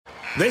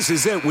This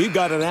is it. We've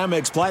got an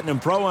Amex Platinum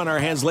Pro on our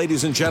hands,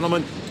 ladies and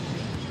gentlemen.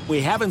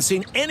 We haven't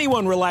seen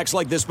anyone relax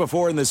like this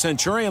before in the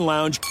Centurion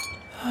Lounge.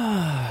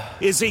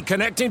 Is he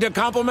connecting to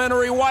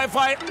complimentary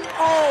Wi-Fi?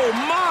 Oh,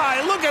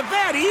 my. Look at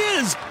that. He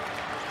is.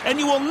 And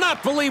you will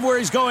not believe where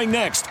he's going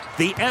next.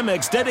 The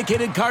Amex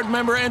dedicated card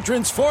member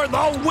entrance for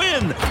the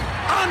win.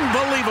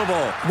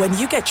 Unbelievable. When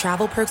you get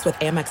travel perks with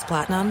Amex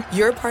Platinum,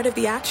 you're part of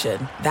the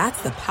action.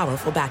 That's the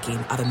powerful backing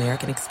of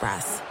American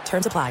Express.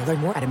 Terms apply. Learn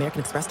more at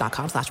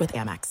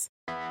americanexpress.com/withAmex.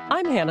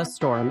 I'm Hannah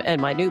Storm,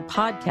 and my new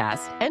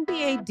podcast,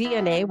 NBA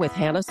DNA with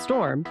Hannah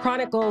Storm,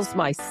 chronicles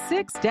my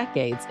 6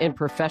 decades in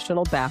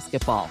professional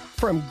basketball.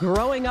 From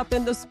growing up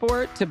in the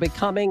sport to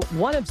becoming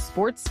one of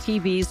sports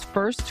TV's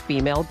first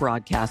female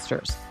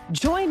broadcasters.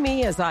 Join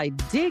me as I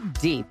dig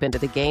deep into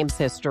the game's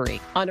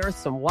history, unearth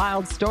some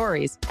wild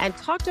stories, and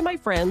talk to my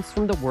friends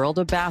from the world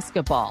of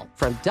basketball,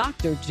 from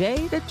Dr.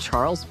 J to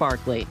Charles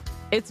Barkley.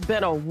 It's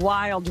been a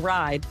wild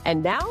ride,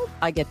 and now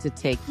I get to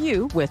take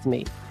you with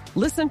me.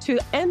 Listen to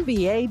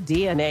NBA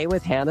DNA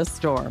with Hannah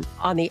Storm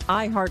on the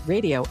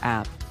iHeartRadio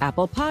app,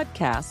 Apple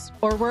Podcasts,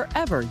 or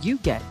wherever you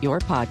get your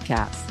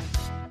podcasts.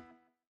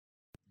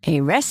 A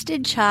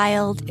rested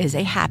child is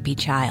a happy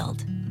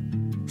child.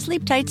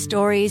 Sleep Tight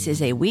Stories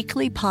is a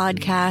weekly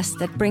podcast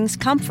that brings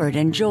comfort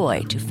and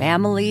joy to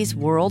families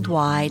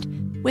worldwide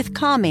with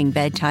calming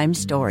bedtime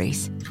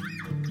stories.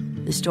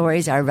 The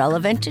stories are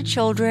relevant to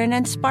children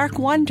and spark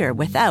wonder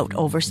without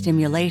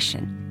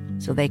overstimulation,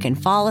 so they can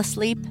fall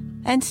asleep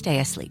and stay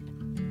asleep.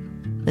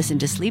 Listen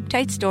to Sleep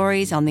Tight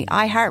Stories on the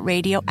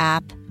iHeartRadio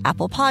app,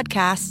 Apple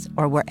Podcasts,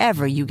 or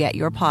wherever you get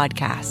your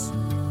podcasts.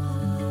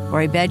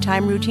 For a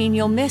bedtime routine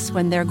you'll miss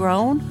when they're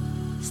grown,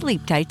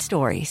 Sleep Tight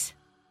Stories.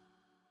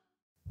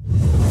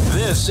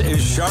 This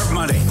is Sharp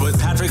Money with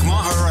Patrick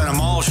Maher and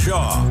Amal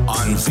Shaw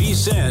on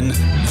VSiN,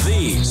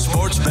 the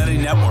Sports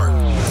Betting Network.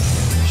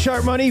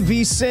 Sharp Money,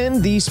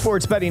 VSiN, the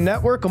Sports Betting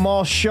Network.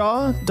 Amal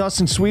Shaw,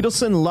 Dustin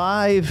Sweetelson,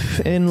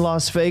 live in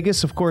Las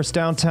Vegas, of course,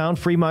 downtown,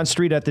 Fremont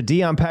Street at the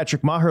D. I'm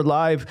Patrick Maher,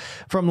 live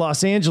from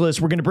Los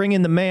Angeles. We're going to bring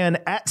in the man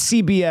at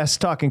CBS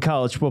talking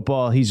college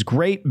football. He's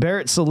great,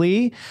 Barrett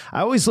Sallee. I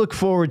always look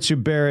forward to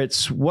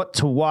Barrett's What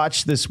to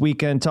Watch this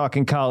weekend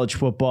talking college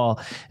football.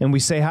 And we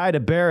say hi to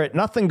Barrett.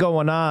 Nothing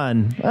going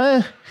on.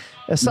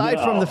 Aside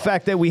from the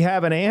fact that we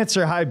have an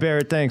answer. Hi,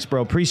 Barrett. Thanks,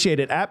 bro. Appreciate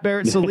it. At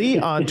Barrett Sallee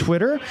on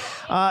Twitter.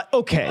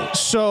 Okay,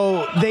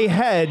 so they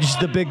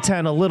hedged the Big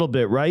Ten a little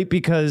bit, right?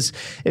 Because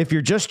if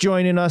you're just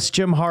joining us,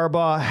 Jim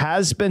Harbaugh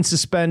has been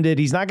suspended.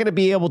 He's not going to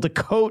be able to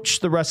coach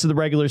the rest of the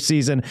regular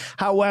season.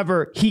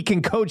 However, he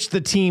can coach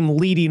the team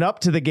leading up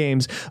to the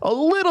games. A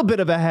little bit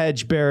of a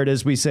hedge, Barrett,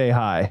 as we say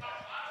hi.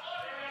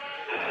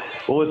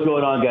 Well, what's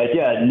going on, guys?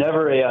 Yeah,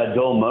 never a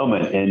dull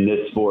moment in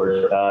this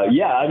sport.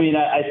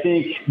 I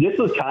think this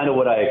was kind of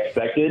what I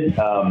expected.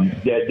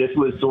 That this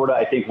was sort of,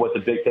 I think, what the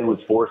Big Ten was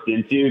forced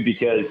into,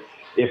 because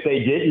if they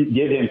didn't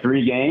give him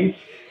 3 games,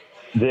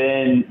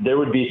 then there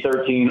would be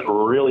 13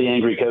 really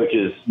angry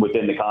coaches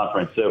within the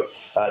conference. So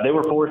they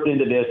were forced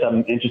into this.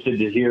 I'm interested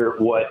to hear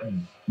what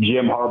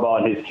Jim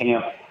Harbaugh and his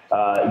camp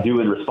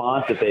do in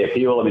response if they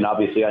appeal. I mean,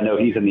 obviously, I know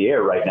he's in the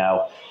air right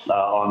now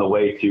on the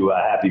way to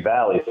Happy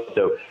Valley.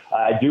 So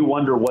I do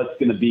wonder what's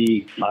going to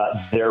be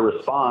their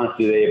response.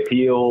 Do they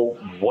appeal?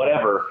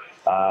 Whatever.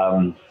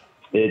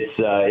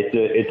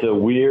 It's a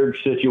weird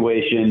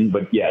situation,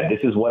 but yeah, this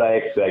is what I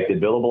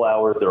expected. Billable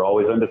hours, they're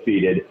always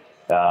undefeated.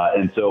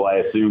 And so I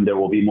assume there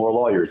will be more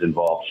lawyers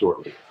involved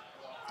shortly.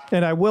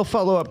 And I will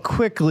follow up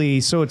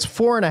quickly. So it's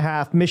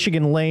 4.5,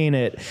 Michigan laying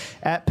it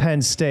at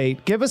Penn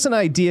State. Give us an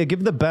idea,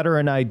 give the bettor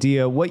an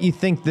idea what you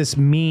think this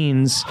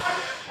means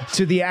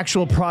to the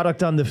actual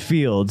product on the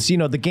fields. You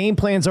know, the game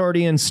plan's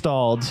already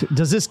installed.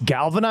 Does this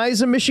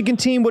galvanize a Michigan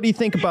team? What do you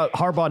think about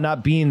Harbaugh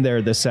not being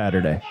there this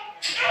Saturday?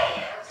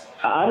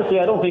 Honestly,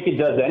 I don't think it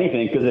does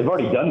anything, because they've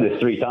already done this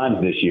 3 times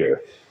this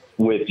year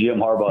with Jim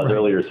Harbaugh's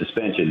earlier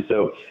suspension.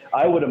 So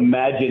I would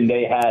imagine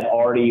they had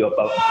already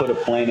put a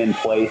plan in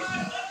place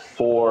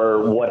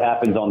for what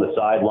happens on the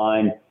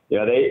sideline. You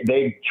know,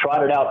 they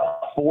trotted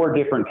out 4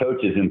 different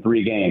coaches in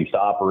 3 games to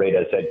operate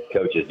as head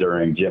coaches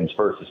during Jim's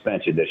first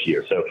suspension this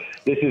year. So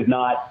this is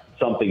not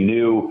something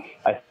new.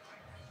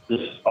 This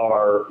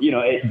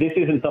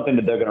isn't something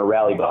that they're going to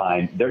rally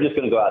behind. They're just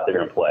going to go out there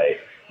and play.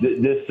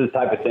 This is the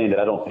type of thing that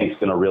I don't think is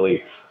going to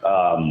really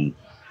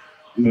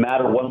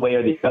matter one way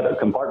or the other.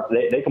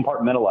 They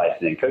compartmentalize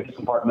things. Coaches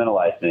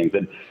compartmentalize things.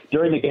 And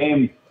during the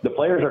game, the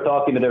players are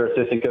talking to their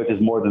assistant coaches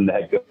more than the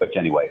head coach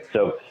anyway.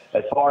 So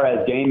as far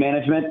as game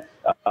management,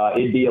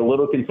 it'd be a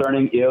little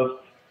concerning if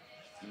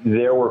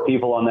there were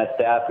people on that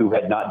staff who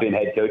had not been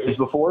head coaches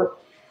before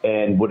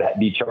and would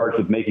be charged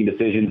with making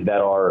decisions that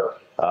are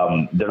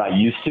they're not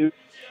used to.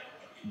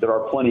 There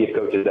are plenty of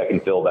coaches that can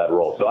fill that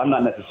role. So I'm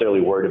not necessarily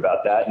worried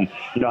about that. And,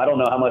 I don't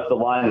know how much the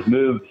line has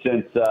moved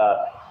since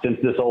since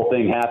this whole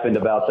thing happened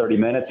about 30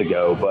 minutes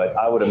ago, but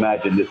I would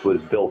imagine this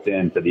was built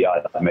into the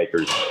odds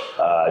makers'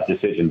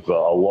 decisions a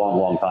long,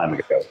 long time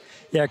ago.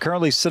 Yeah,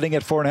 currently sitting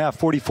at 4.5,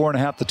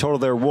 44.5 the total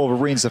there.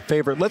 Wolverines the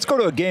favorite. Let's go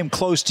to a game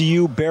close to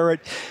you,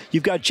 Barrett.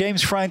 You've got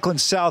James Franklin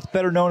South,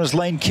 better known as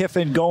Lane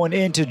Kiffin, going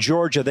into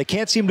Georgia. They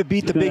can't seem to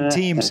beat the big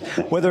teams,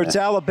 whether it's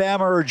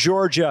Alabama or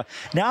Georgia.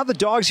 Now the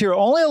Dogs here,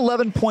 only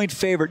 11-point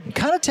favorite.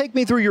 Kind of take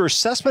me through your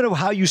assessment of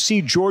how you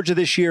see Georgia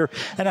this year.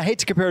 And I hate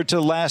to compare it to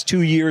the last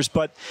 2 years,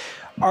 but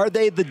are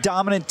they the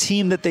dominant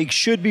team that they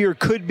should be or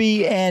could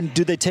be? And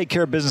do they take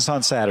care of business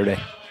on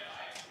Saturday?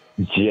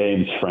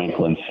 James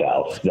Franklin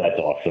South. That's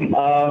awesome.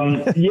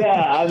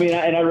 Yeah, I mean,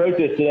 and I wrote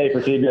this today for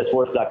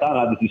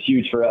CBSSports.com. This is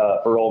huge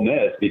for Ole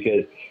Miss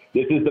because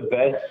this is the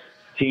best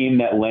team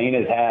that Lane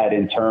has had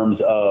in terms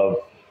of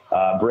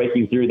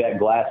breaking through that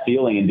glass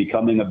ceiling and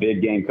becoming a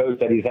big game coach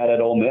that he's had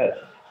at Ole Miss.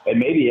 And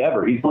maybe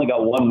ever. He's only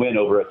got one win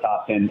over a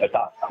top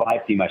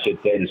 5 team, I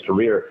should say, in his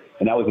career.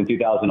 And that was in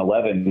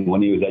 2011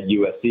 when he was at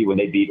USC when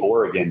they beat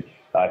Oregon.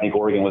 I think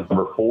Oregon was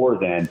number 4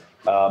 then.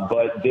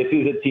 But this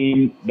is a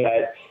team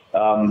that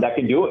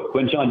can do it.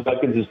 Quinshon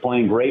Judkins is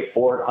playing great,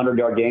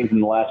 400-yard games in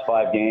the last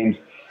 5 games.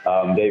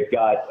 They've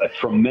got a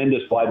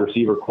tremendous wide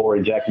receiver core,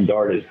 and Jackson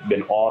Dart has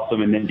been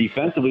awesome. And then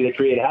defensively, they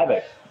create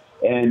havoc.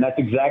 And that's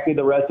exactly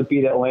the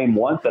recipe that Lane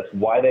wants. That's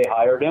why they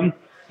hired him.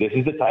 This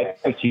is the type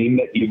of team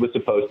that he was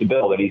supposed to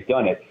build, and he's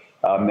done it.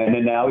 And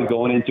then now he's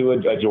going into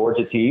a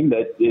Georgia team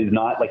that is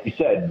not, like you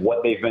said,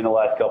 what they've been the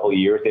last couple of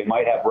years. They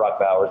might have Brock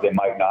Bowers. They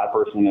might not.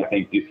 Personally, I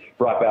think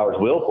Brock Bowers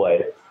will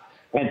play.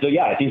 And so,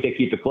 yeah, I think they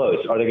keep it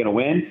close. Are they going to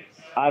win?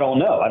 I don't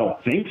know. I don't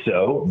think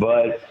so,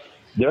 but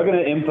they're going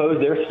to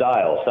impose their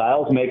style.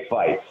 Styles make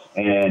fights.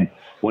 And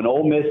when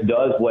Ole Miss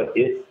does what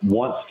it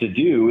wants to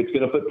do, it's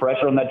going to put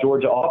pressure on that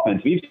Georgia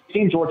offense. We've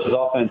seen Georgia's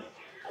offense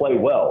play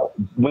well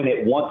when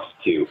it wants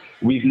to.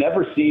 We've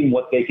never seen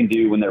what they can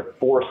do when they're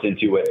forced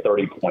into a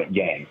 30-point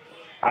game.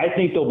 I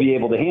think they'll be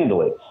able to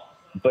handle it,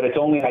 but it's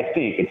only I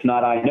think. It's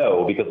not I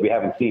know because we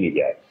haven't seen it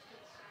yet.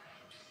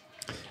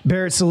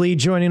 Barrett Sallee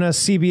joining us.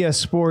 CBS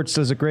Sports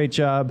does a great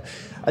job.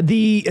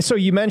 So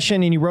you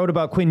mentioned and you wrote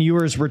about Quinn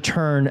Ewers'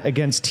 return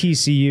against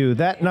TCU.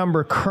 That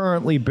number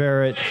currently,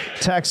 Barrett,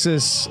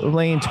 Texas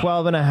laying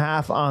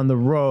 12.5 on the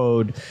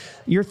road.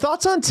 Your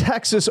thoughts on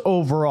Texas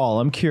overall?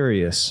 I'm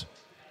curious.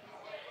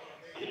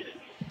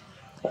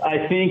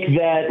 I think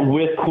that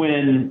with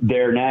Quinn,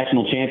 their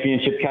national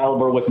championship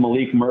caliber, with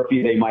Malik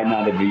Murphy, they might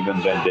not have even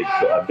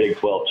been Big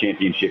 12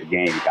 championship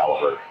game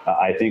caliber.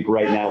 I think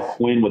right now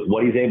Quinn, with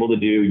what he's able to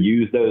do,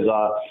 use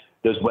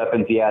those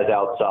weapons he has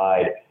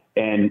outside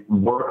and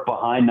work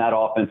behind that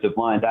offensive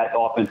line. That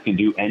offense can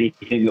do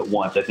anything it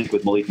wants. I think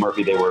with Malik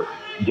Murphy, they were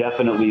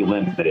definitely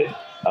limited.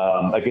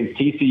 Against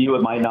TCU,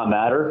 it might not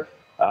matter,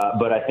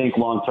 but I think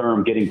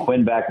long-term, getting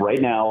Quinn back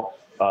right now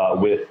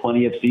with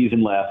plenty of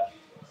season left,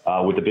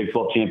 with the Big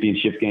 12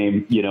 championship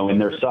game, in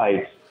their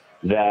sights,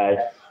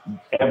 that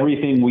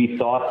everything we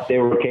thought they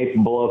were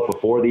capable of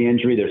before the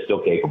injury, they're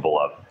still capable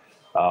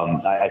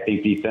of. I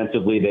think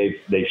defensively,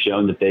 they've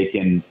shown that they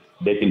can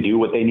do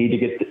what they need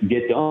to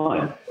get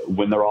done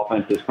when their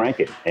offense is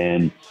cranking.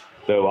 And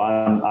so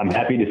I'm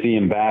happy to see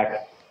him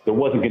back. There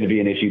wasn't going to be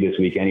an issue this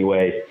week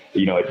anyway. A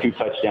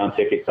 2-touchdown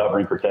ticket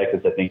covering for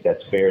Texas, I think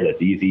that's fair.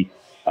 That's easy.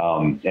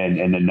 And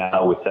then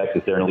now with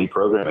Texas, they're an elite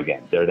program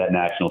again. They're that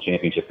national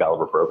championship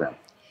caliber program.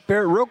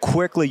 Barrett, real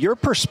quickly, your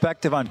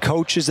perspective on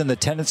coaches and the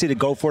tendency to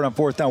go for it on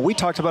fourth down. We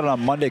talked about it on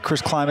Monday,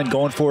 Chris Kleiman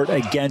going for it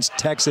against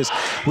Texas.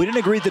 We didn't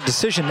agree with the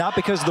decision, not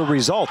because of the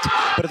result,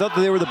 but I thought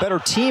that they were the better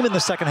team in the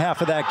second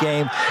half of that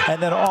game. And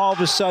then all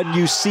of a sudden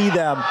you see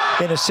them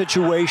in a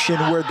situation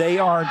where they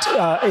aren't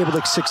able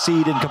to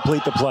succeed and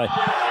complete the play.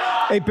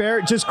 Hey,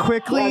 Barrett, just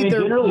quickly,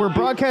 we're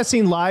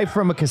broadcasting live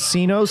from a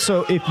casino,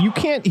 so if you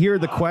can't hear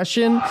the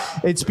question,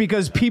 it's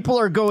because people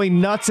are going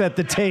nuts at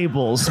the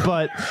tables.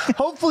 But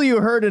hopefully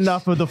you heard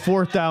enough of the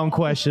fourth down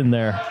question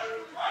there.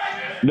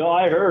 No,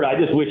 I heard. I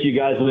just wish you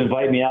guys would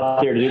invite me out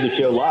there to do the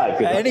show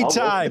live.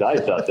 Anytime.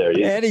 Out there,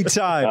 yeah.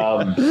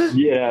 Anytime.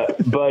 Yeah,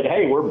 but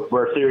hey,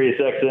 we're a Sirius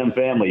XM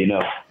family,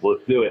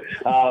 Let's do it.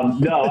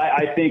 No,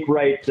 I think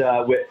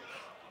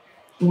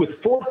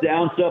with fourth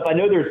down stuff, I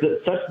know there's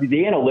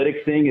the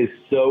analytics thing is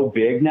so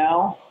big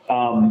now.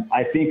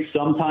 I think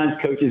sometimes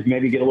coaches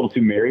maybe get a little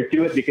too married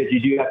to it because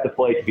you do have to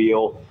play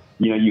feel.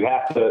 You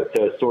have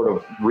to sort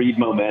of read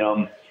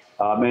momentum,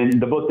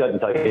 and the book doesn't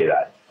tell you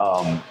that.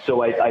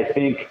 So I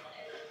think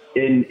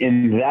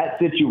in that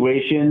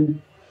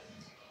situation,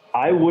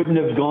 I wouldn't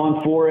have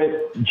gone for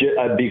it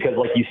because,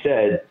 like you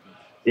said,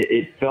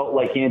 it felt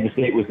like Kansas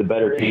State was the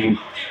better team.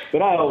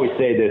 But I always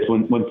say this,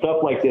 when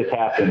stuff like this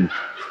happens,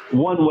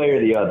 one way or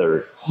the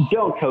other,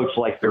 don't coach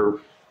like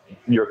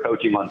you're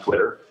coaching on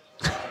Twitter.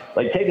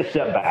 Like, take a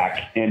step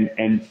back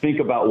and think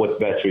about what's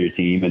best for your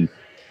team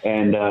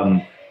and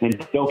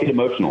don't get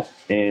emotional.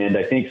 And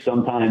I think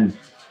sometimes,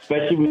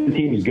 especially when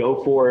teams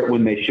go for it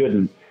when they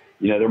shouldn't,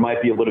 there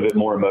might be a little bit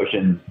more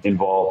emotion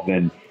involved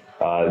than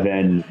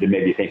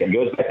maybe you think. It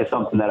goes back to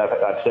something that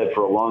I've said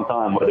for a long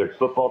time, whether it's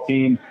football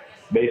teams,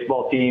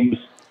 baseball teams,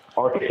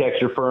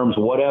 architecture firms,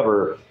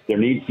 whatever, there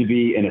needs to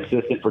be an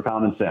assistant for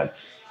common sense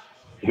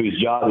whose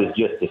job is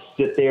just to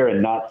sit there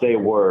and not say a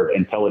word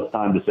until it's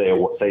time to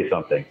say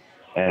something,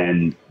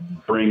 and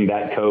bring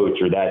that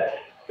coach or that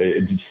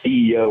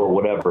CEO or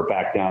whatever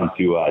back down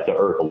to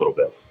earth a little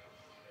bit.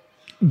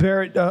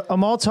 Barrett,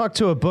 Amal talked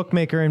to a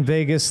bookmaker in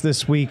Vegas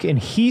this week, and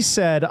he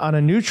said on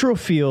a neutral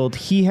field,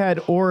 he had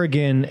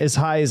Oregon as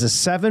high as a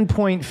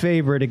 7-point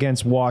favorite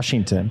against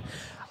Washington.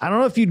 I don't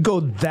know if you'd go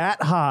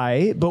that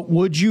high, but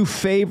would you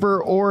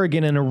favor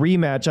Oregon in a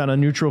rematch on a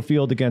neutral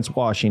field against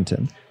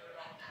Washington?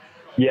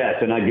 Yes,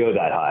 and I'd go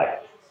that high.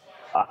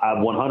 I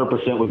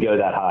 100% would go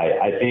that high.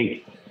 I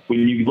think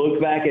when you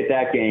look back at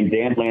that game,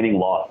 Dan Lanning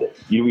lost it.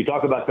 We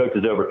talk about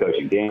coaches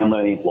overcoaching. Dan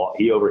Lanning,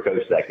 he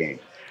overcoached that game.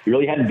 He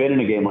really hadn't been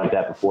in a game like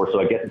that before, so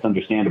I guess it's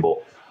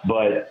understandable.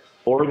 But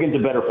Oregon's a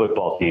better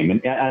football team.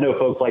 And I know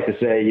folks like to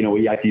say,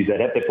 we have to use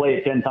that. If they play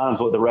it 10 times,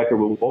 what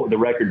would the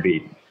record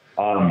be?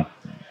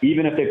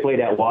 Even if they played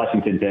at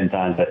Washington 10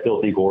 times, I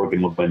still think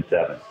Oregon would win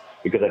 7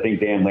 because I think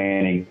Dan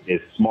Lanning is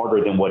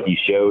smarter than what he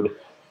showed.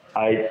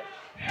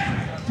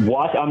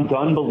 I'm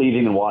done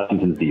believing in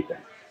Washington's defense.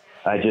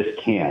 I just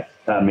can't.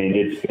 I mean,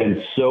 it's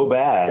been so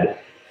bad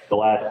the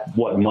last,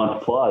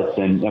 month plus,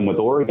 and with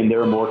Oregon,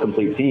 they're a more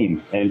complete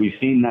team, and we've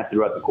seen that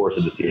throughout the course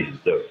of the season.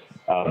 So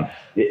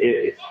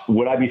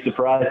would I be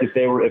surprised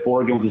if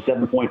Oregon was a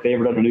 7-point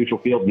favorite on a neutral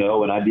field?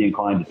 No, and I'd be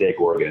inclined to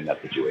take Oregon in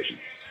that situation.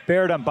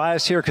 Barrett, I'm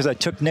biased here because I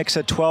took Nix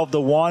at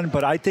 12-1,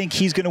 but I think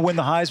he's going to win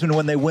the Heisman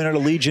when they win at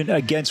Allegiant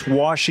against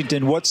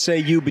Washington. What say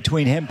you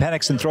between him,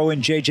 Penix, and throw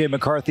in J.J.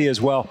 McCarthy as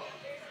well?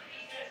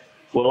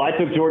 Well, I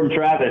took Jordan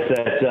Travis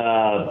at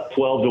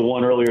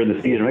 12-1 earlier in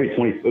the season. Maybe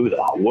 20. It was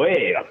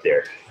way up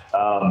there.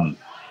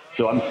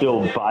 So I'm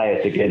still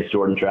biased against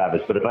Jordan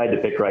Travis. But if I had to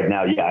pick right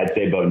now, I'd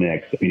say Bo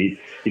Nix. I mean,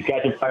 he's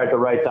catching fire at the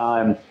right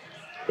time.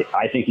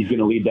 I think he's going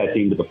to lead that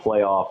team to the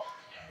playoff.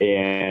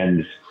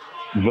 And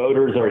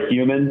voters are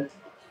human.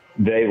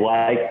 They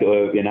like,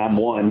 and I'm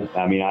one.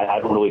 I mean, I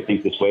don't really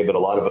think this way, but a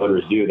lot of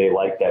voters do. They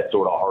like that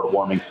sort of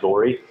heartwarming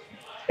story.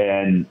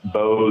 And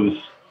Bo's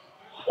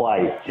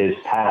plight, his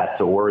path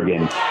to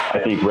Oregon,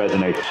 I think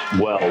resonates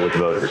well with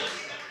voters.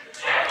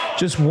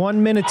 Just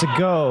 1 minute to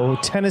go.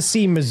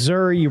 Tennessee,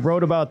 Missouri. You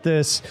wrote about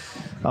this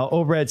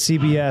over at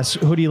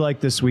CBS. Who do you like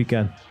this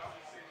weekend?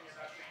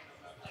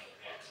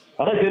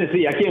 I like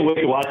Tennessee. I can't wait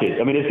to watch it.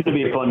 I mean, it's going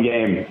to be a fun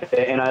game.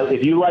 And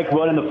if you like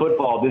running the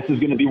football, this is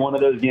going to be one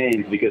of those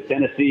games because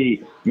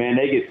Tennessee, man,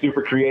 they get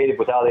super creative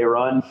with how they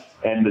run.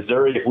 And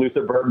Missouri, if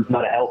Luther Burden's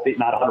not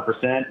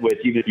 100%, which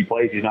even if he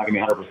plays, he's not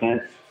going to be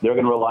 100%, they're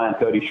going to rely on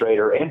Cody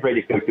Schrader and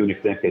Brady Cook to an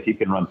extent because he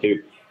can run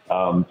too.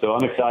 So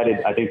I'm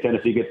excited. I think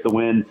Tennessee gets the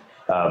win.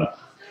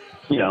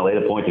 Lay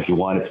the points if you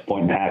want. It's a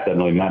 1.5. Doesn't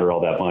really matter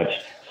all that much.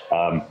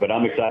 But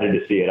I'm excited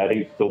to see it. I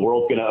think the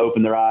world's going to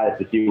open their eyes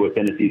to see what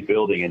Tennessee's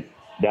building. And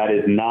that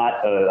is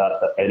not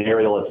an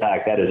aerial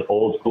attack. That is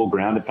old school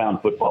ground and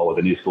pound football with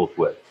a new school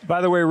twist. By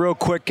the way, real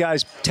quick,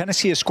 guys,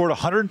 Tennessee has scored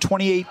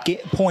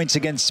 128 points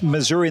against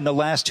Missouri in the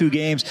last 2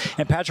 games.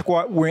 And Patrick,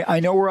 I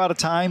know we're out of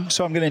time,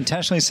 so I'm going to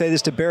intentionally say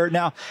this to Barrett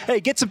now. Hey,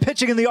 get some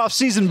pitching in the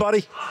offseason,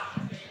 buddy.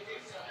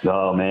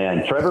 Oh,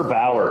 man. Trevor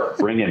Bauer,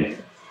 bring him.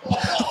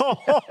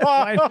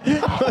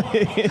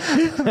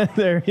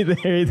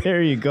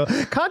 There you go.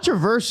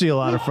 Controversial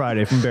on a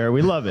Friday from Barrett.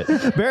 We love it.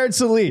 Barrett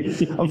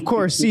Sallee, of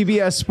course,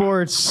 CBS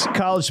Sports,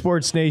 College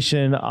Sports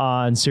Nation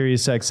on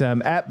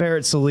SiriusXM, at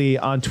Barrett Sallee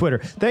on Twitter.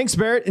 Thanks,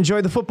 Barrett.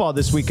 Enjoy the football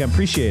this weekend.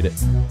 Appreciate it.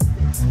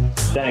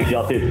 Thanks.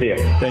 Y'all too. See you.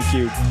 Thank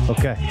you.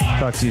 Okay.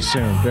 Talk to you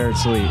soon. Barrett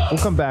Sallee.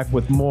 We'll come back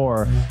with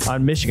more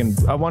on Michigan.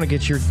 I want to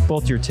get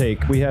both your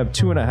take. We have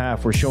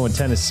 2.5. We're showing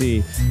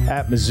Tennessee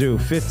at Mizzou.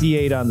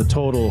 58 on the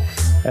total.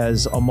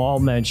 As Amal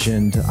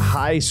mentioned,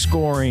 high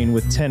scoring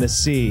with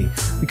Tennessee.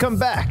 We come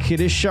back. It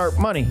is Sharp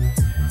Money.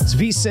 It's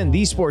VSiN,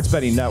 the Sports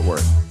Betting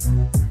Network.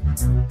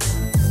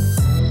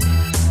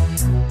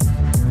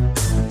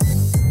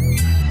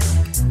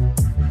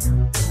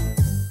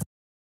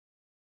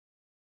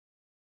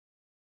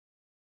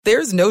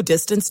 There's no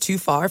distance too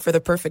far for the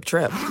perfect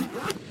trip.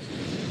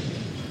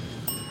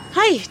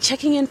 Hi,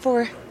 checking in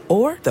for...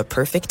 Or the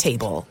perfect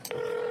table.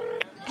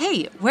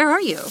 Hey, where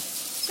are you?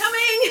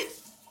 Coming!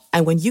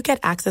 And when you get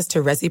access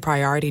to Resi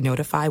Priority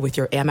Notify with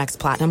your Amex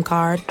Platinum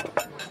card...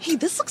 Hey,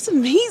 this looks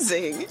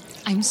amazing.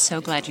 I'm so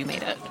glad you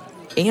made it.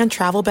 And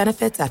travel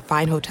benefits at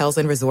fine hotels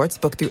and resorts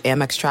booked through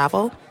Amex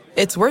Travel,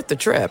 it's worth the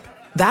trip.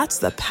 That's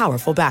the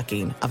powerful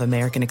backing of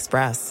American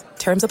Express.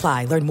 Terms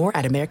apply. Learn more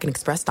at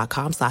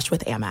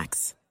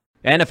americanexpress.com/withAmex.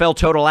 NFL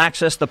Total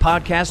Access, the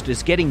podcast,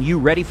 is getting you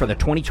ready for the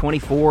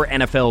 2024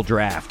 NFL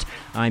Draft.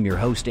 I'm your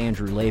host,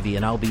 Andrew Levy,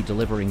 and I'll be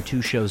delivering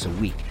 2 shows a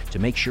week to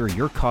make sure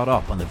you're caught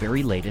up on the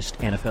very latest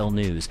NFL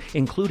news,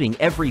 including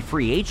every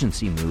free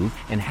agency move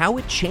and how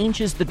it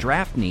changes the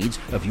draft needs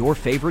of your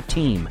favorite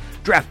team.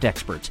 Draft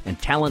experts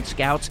and talent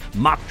scouts,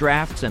 mock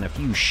drafts, and a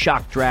few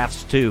shock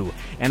drafts, too.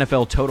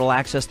 NFL Total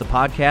Access, the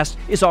podcast,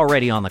 is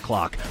already on the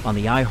clock on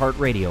the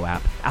iHeartRadio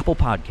app, Apple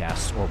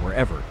Podcasts, or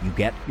wherever you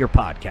get your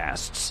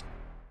podcasts.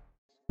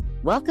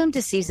 Welcome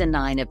to Season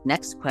 9 of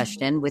Next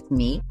Question with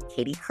me,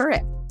 Katie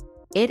Couric.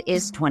 It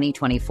is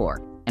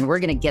 2024, and we're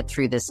going to get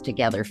through this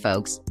together,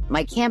 folks.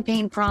 My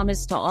campaign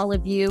promise to all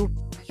of you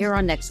here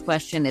on Next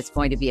Question, it's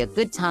going to be a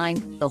good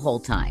time the whole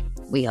time,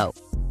 we hope.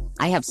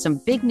 I have some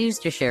big news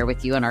to share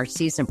with you in our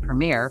season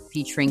premiere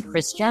featuring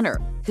Kris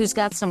Jenner, who's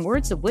got some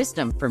words of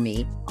wisdom for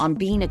me on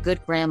being a good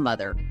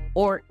grandmother,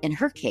 or in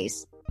her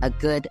case, a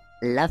good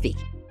lovey.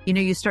 You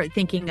know, you start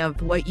thinking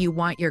of what you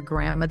want your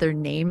grandmother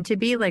name to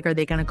be. Like, are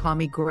they going to call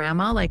me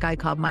grandma like I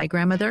called my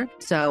grandmother?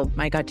 So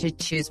I got to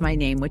choose my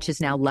name, which is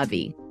now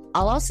Lovey.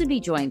 I'll also be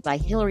joined by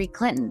Hillary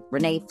Clinton,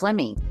 Renee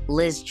Fleming,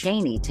 Liz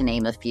Cheney, to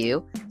name a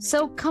few.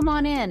 So come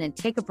on in and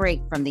take a break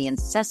from the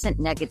incessant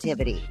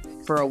negativity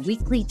for a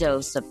weekly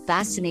dose of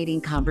fascinating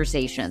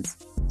conversations.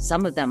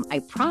 Some of them, I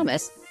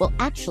promise, will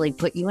actually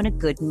put you in a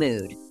good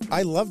mood.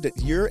 I loved it.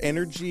 Your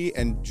energy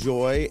and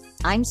joy.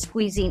 I'm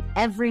squeezing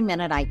every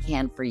minute I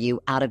can for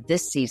you out of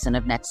this season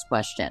of Next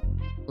Question.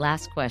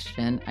 Last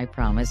question, I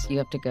promise. You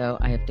have to go,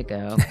 I have to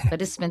go.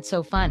 But it's been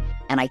so fun,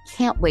 and I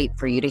can't wait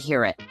for you to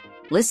hear it.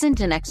 Listen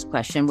to Next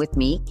Question with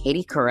me,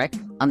 Katie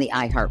Couric, on the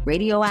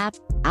iHeartRadio app,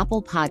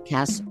 Apple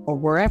Podcasts, or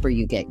wherever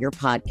you get your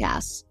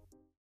podcasts.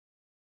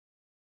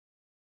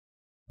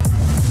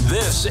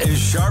 This is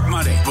Sharp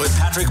Money with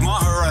Patrick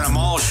Maher and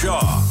Amal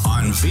Shaw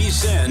on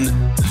VSiN,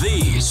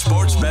 the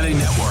Sports Betting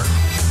Network.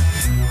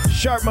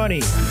 Sharp Money,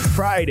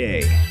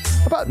 Friday.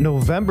 How about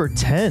November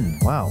 10?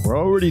 Wow, we're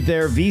already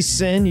there.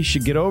 VSiN, you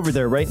should get over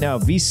there right now.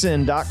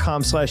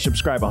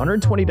 VSiN.com/subscribe.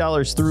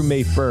 $120 through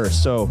May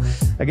 1st. So,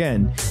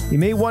 again, you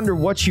may wonder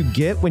what you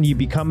get when you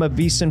become a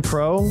VSiN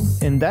Pro,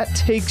 and that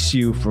takes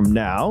you from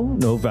now,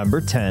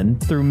 November 10,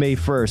 through May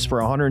 1st for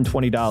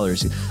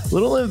 $120.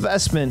 Little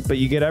investment, but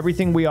you get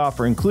everything we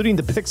offer, including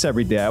the picks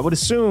every day. I would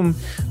assume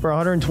for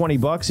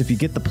 $120, if you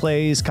get the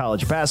plays,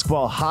 college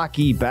basketball,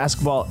 hockey,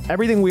 basketball,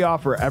 everything we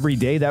offer every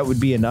day, that would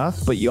be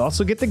enough. But you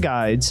also get the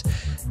guides.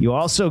 You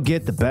also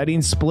get the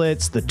betting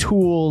splits, the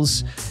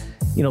tools,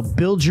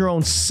 build your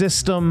own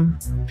system.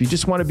 If you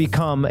just want to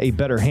become a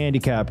better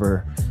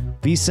handicapper,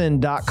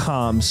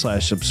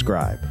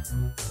 VSiN.com/subscribe.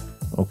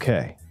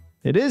 Okay.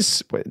 It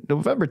is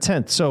November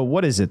 10th. So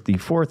what is it? The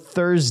fourth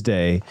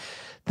Thursday,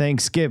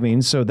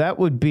 Thanksgiving. So that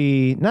would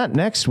be not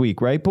next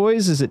week, right,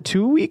 boys? Is it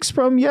 2 weeks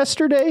from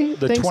yesterday?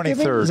 The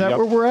 23rd. Is that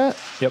where we're at?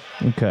 Yep.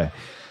 Okay.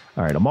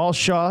 All right, Amal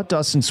Shaw,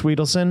 Dustin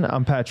Sweetelson.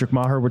 I'm Patrick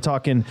Maher. We're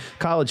talking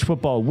college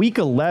football. Week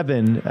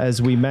 11,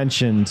 as we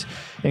mentioned,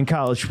 in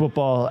college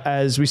football,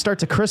 as we start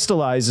to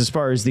crystallize as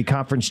far as the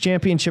conference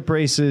championship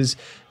races,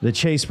 the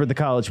chase for the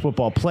college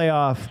football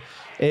playoff.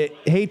 I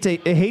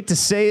hate to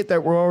say it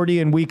that we're already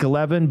in week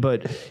 11,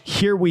 but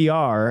here we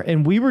are.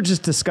 And we were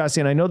just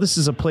discussing, I know this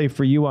is a play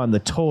for you on the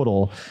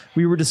total.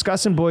 We were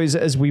discussing, boys,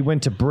 as we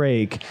went to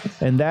break,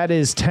 and that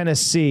is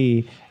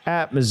Tennessee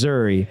at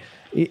Missouri.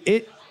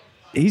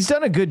 He's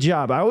done a good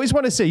job. I always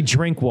want to say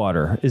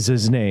Drinkwater is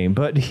his name,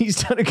 but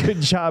he's done a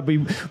good job.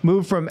 We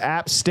moved from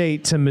App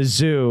State to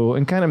Mizzou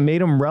and kind of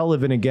made him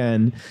relevant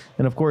again.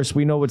 And, of course,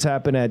 we know what's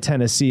happened at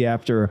Tennessee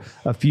after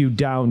a few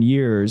down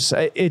years.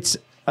 It's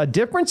a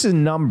difference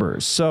in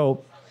numbers.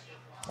 So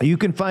you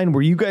can find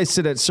where you guys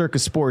sit at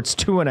Circus Sports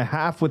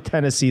 2.5 with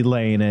Tennessee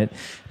laying it.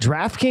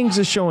 DraftKings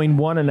is showing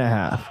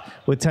 1.5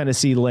 with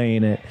Tennessee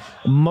laying it.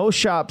 Most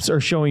shops are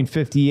showing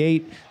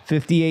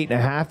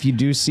 58.5. You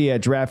do see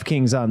at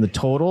DraftKings on the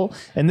total.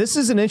 And this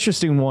is an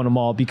interesting one,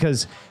 Amal,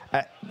 because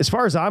as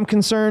far as I'm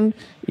concerned,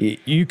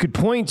 you could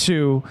point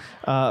to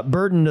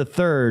Burden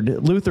III.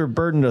 Luther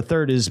Burden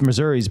III is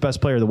Missouri's best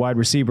player, the wide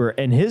receiver,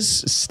 and his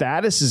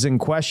status is in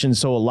question.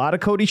 So a lot of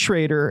Cody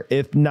Schrader,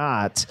 if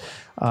not.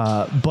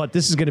 But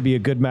this is going to be a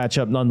good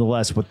matchup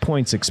nonetheless with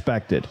points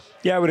expected.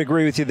 Yeah, I would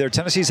agree with you there.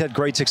 Tennessee's had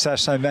great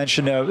success. I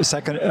mentioned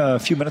a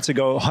few minutes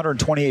ago,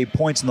 128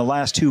 points in the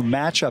last two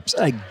matchups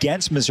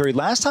against Missouri.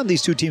 Last time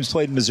these two teams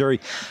played in Missouri,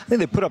 I think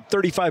they put up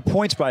 35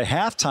 points by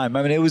halftime.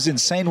 I mean, it was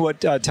insane what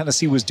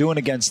Tennessee was doing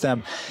against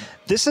them.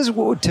 This is,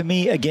 to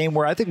me, a game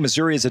where I think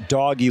Missouri is a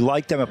dog. You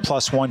like them at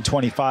plus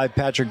 125,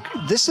 Patrick.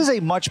 This is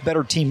a much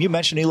better team. You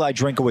mentioned Eli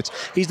Drinkowitz.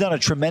 He's done a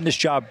tremendous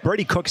job.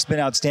 Brady Cook's been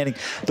outstanding.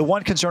 The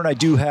one concern I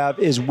do have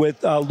is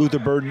with Luther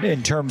Burden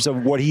in terms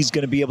of what he's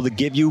going to be able to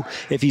give you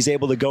if he's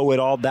able to go at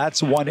all.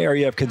 That's one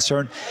area of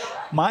concern.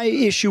 My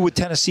issue with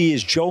Tennessee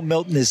is Joe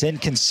Milton is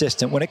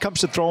inconsistent. When it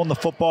comes to throwing the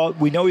football,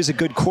 we know he's a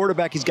good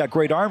quarterback. He's got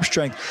great arm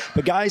strength.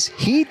 But, guys,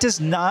 he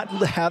does not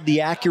have the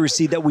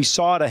accuracy that we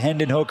saw at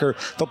Hendon Hooker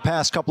the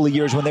past couple of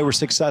years when they were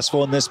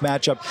successful in this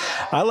matchup.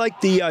 I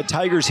like the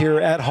Tigers here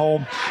at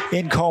home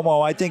in Como.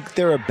 I think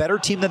they're a better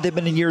team than they've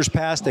been in years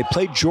past. They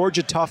played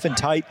Georgia tough and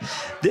tight.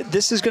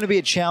 This is going to be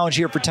a challenge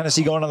here for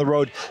Tennessee going on the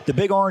road. The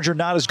Big Orange are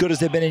not as good as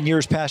they've been in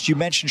years past. You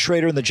mentioned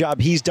Schrader and the job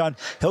he's done.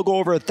 He'll go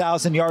over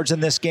 1,000 yards in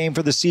this game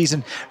for the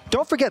season.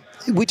 Don't forget,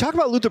 we talk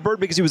about Luther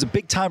Burden because he was a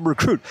big-time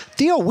recruit.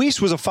 Theo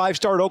Weiss was a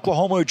 5-star at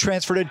Oklahoma who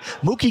transferred in.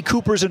 Mookie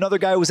Cooper's another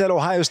guy who was at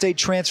Ohio State,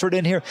 transferred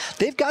in here.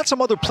 They've got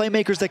some other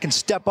playmakers that can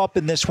step up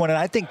in this one, and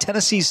I think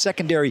Tennessee's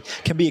secondary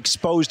can be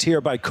exposed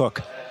here by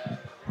Cook.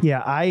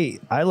 Yeah, I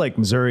like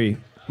Missouri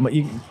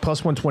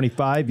Plus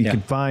 125. You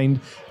can find,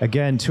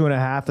 again,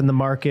 2.5 in the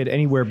market,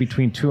 anywhere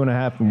between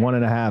 2.5 and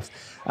 1.5.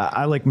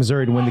 I like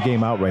Missouri to win the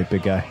game outright,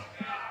 big guy.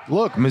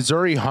 Look,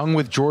 Missouri hung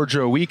with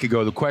Georgia a week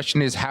ago. The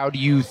question is, how do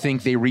you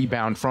think they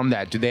rebound from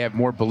that? Do they have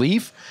more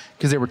belief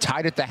because they were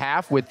tied at the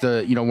half with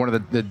one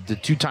of the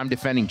two-time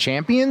defending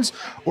champions?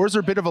 Or is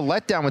there a bit of a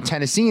letdown with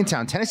Tennessee in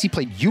town? Tennessee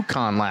played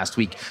UConn last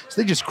week, so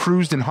they just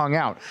cruised and hung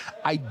out.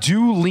 I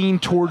do lean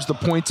towards the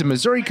points of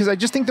Missouri because I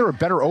just think they're a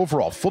better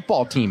overall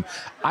football team.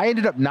 I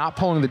ended up not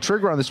pulling the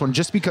trigger on this one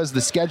just because of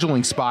the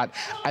scheduling spot.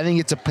 I think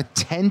it's a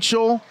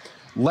potential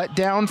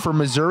letdown for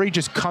Missouri,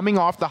 just coming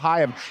off the high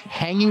of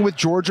hanging with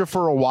Georgia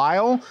for a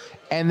while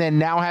and then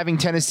now having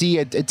Tennessee,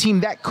 a team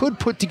that could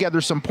put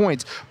together some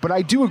points. But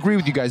I do agree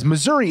with you guys.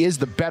 Missouri is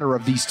the better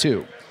of these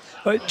two.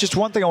 Just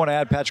one thing I want to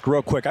add, Patrick,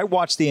 real quick. I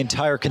watched the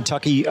entire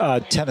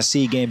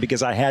Kentucky-Tennessee game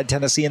because I had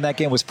Tennessee in that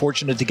game, was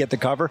fortunate to get the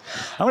cover.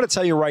 I'm going to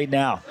tell you right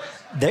now,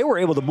 they were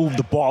able to move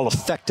the ball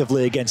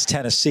effectively against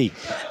Tennessee.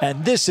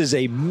 And this is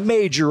a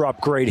major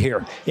upgrade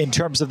here in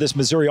terms of this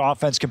Missouri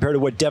offense compared to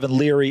what Devin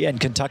Leary and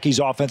Kentucky's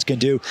offense can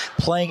do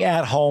playing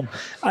at home.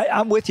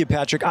 I'm with you,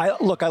 Patrick. I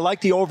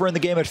like the over in the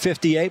game at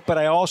 58, but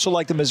I also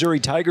like the Missouri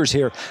Tigers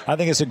here. I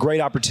think it's a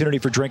great opportunity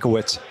for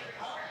Drinkowitz.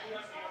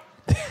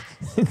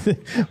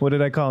 What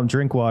did I call him?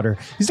 Drinkwater.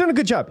 He's done a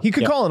good job. He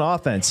could call an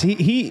offense.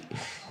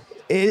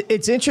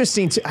 It's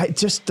interesting.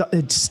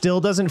 It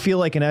still doesn't feel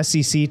like an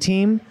SEC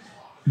team,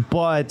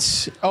 but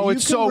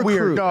it's so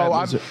weird.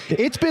 No,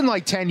 it's been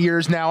like 10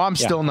 years now. I'm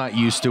still not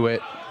used to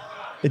it.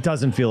 It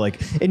doesn't feel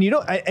like, and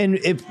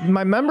if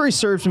my memory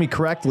serves me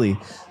correctly,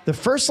 the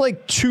first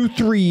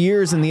 2-3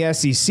 years in the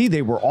SEC,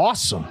 they were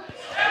awesome.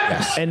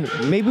 Yes. And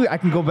maybe I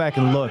can go back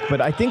and look,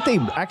 but I think they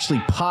actually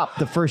popped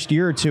the first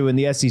year or two in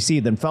the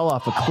SEC, then fell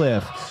off a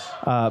cliff.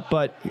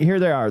 But here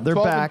they are. They're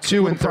back.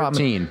 12-2 in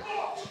 13.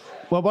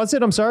 What was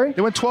it? I'm sorry?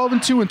 They went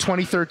 12-2 in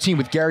 2013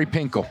 with Gary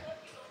Pinkel.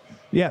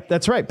 Yeah,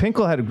 that's right.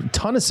 Pinkel had a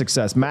ton of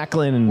success.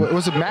 Macklin and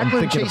was it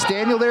Macklin and Chase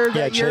Daniel there?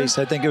 Yeah, Chase.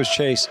 I think it was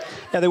Chase.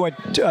 Yeah, they went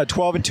 12-2,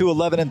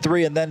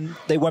 11-3, and then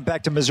they went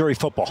back to Missouri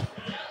football.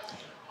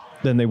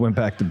 Then they went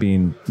back to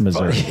being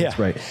Missouri. Yeah. That's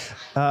right.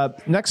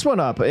 Next one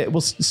up,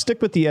 we'll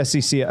stick with the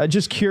SEC. I'm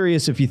just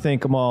curious if you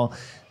think, Amal,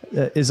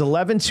 is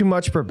 11 too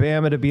much for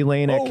Bama to be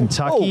laying at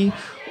Kentucky?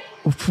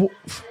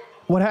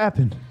 What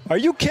happened? Are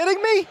you kidding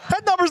me?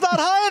 That number's not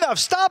high enough.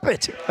 Stop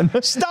it.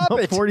 Stop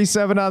it.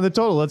 47 on the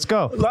total. Let's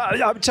go.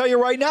 I'll tell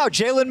you right now,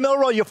 Jalen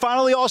Milroe, you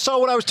finally all saw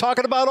what I was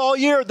talking about all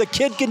year. The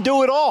kid can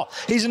do it all.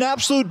 He's an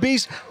absolute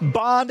beast.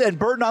 Bond and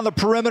Burton on the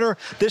perimeter.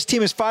 This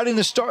team is finding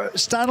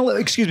themselves.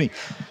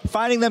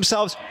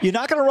 You're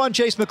not going to run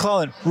Chase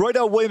McClellan.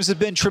 Roydell Williams has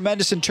been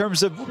tremendous in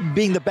terms of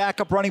being the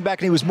backup running back,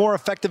 and he was more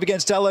effective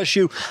against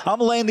LSU. I'm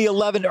laying the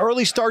 11.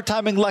 Early start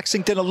time in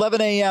Lexington, 11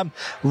 a.m.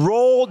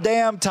 Roll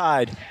damn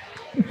Tide.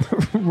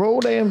 Roll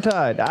damn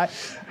Tide.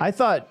 I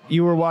thought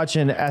you were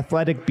watching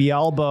Athletic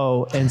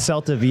Bilbao and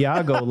Celta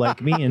Vigo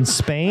like me in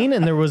Spain,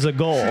 and there was a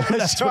goal.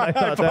 That's what I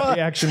thought that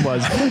reaction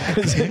was,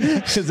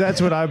 because that's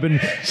what I've been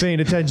paying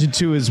attention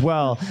to as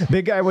well.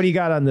 Big guy, what do you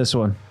got on this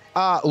one?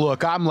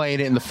 Look, I'm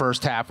laying it in the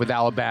first half with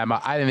Alabama.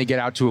 I think they get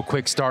out to a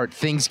quick start.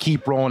 Things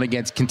keep rolling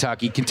against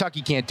Kentucky.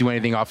 Kentucky can't do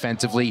anything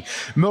offensively.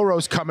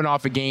 Milroe's coming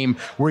off a game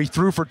where he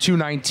threw for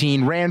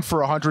 219, ran for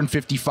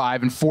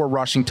 155 and 4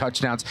 rushing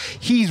touchdowns.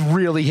 He's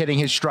really hitting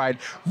his stride,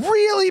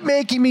 really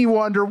making me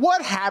wonder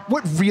what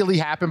really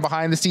happened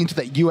behind the scenes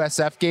with that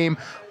USF game.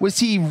 Was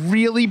he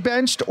really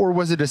benched, or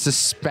was it a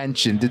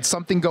suspension? Did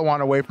something go on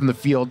away from the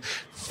field?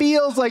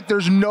 Feels like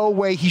there's no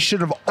way he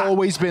should have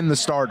always been the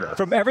starter.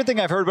 From everything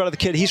I've heard about the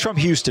kid, he's from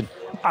Houston.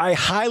 I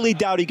highly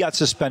doubt he got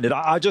suspended.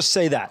 I'll just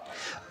say that.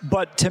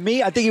 But to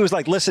me, I think he was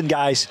like, listen,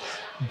 guys,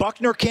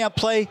 Buckner can't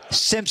play.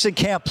 Simpson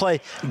can't play.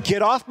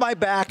 Get off my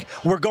back.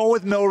 We're going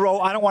with Milroe.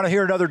 I don't want to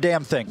hear another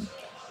damn thing.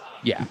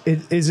 Yeah.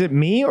 Is it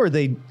me, or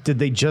did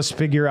they just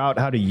figure out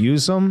how to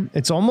use them?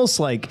 It's almost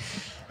like,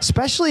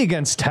 especially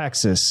against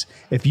Texas,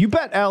 if you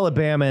bet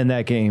Alabama in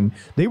that game,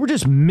 they were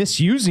just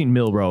misusing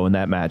Milroe in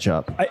that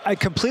matchup. I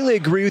completely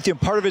agree with you.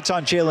 Part of it's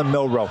on Jalen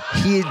Milroe.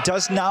 He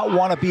does not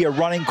want to be a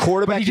running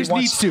quarterback. But he just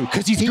needs to,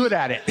 because he's good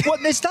at it. Well,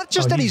 it's not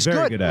just that he's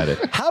very good at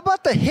it. How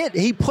about the hit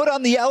he put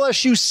on the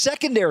LSU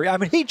secondary? I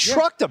mean, he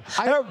trucked him.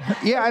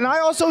 And I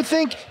also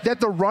think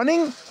that the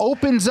running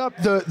opens up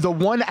the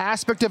one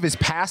aspect of his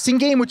passing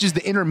game, which is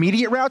the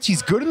intermediate routes.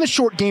 He's good in the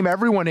short game,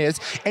 everyone is,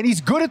 and he's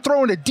good at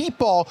throwing a deep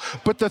ball,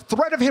 but the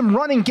threat of him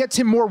running gets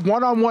him more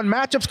one-on-one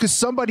matchups because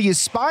somebody is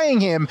spying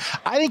him.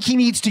 I think he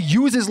needs to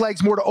use his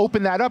legs more to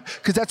open that up,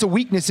 because that's a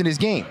weakness in his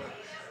game.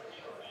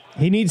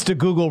 He needs to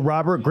Google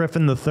Robert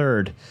Griffin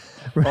III.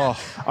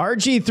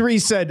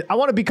 RG3 said, I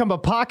want to become a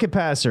pocket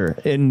passer,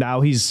 and now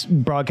he's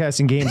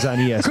broadcasting games on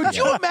ESPN. Could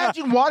you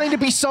imagine wanting to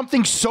be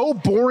something so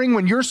boring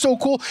when you're so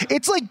cool?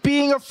 It's like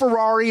being a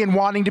Ferrari and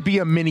wanting to be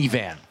a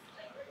minivan.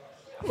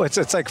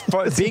 It's like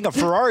being a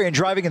Ferrari and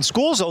driving in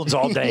school zones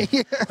all day.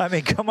 Yeah. I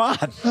mean, come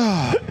on.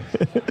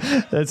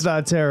 That's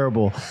not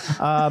terrible.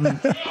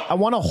 I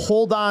want to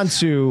hold on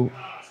to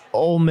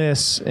Ole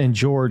Miss and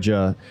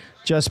Georgia.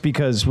 just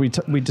because we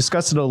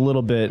discussed it a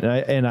little bit,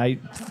 and I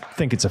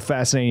think it's a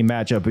fascinating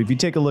matchup. If you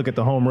take a look at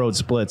the home road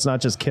splits, not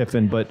just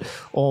Kiffin, but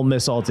Ole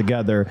Miss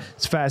altogether,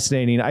 it's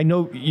fascinating. I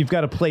know you've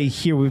got to play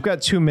here. We've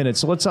got 2 minutes,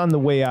 so let's on the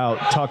way out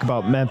talk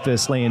about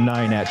Memphis laying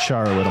 9 at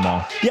Charlotte.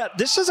 Amal. Yeah,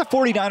 this is a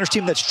 49ers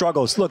team that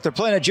struggles. Look, they're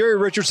playing at Jerry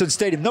Richardson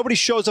Stadium. Nobody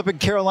shows up in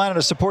Carolina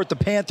to support the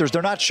Panthers.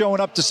 They're not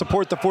showing up to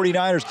support the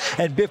 49ers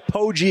and Biff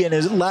Poggi and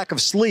his lack of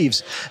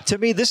sleeves. To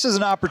me, this is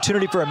an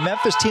opportunity for a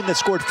Memphis team that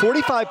scored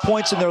 45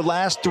 points in their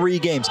last 3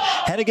 games.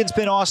 Hennigan's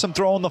been awesome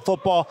throwing the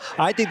football.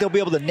 I think they'll be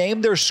able to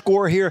name their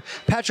score here.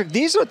 Patrick,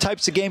 these are the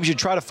types of games you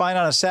try to find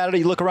on a Saturday.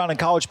 You look around in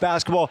college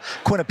basketball.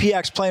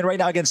 Quinnipiac's playing right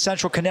now against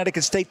Central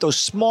Connecticut State. Those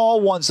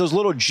small ones, those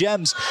little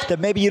gems that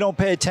maybe you don't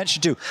pay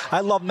attention to.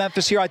 I love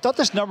Memphis here. I thought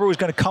this number was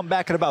going to come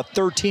back at about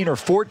 13 or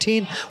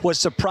 14. Was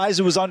surprised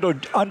it was under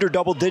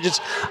double digits.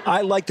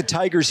 I like the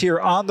Tigers here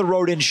on the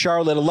road in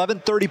Charlotte.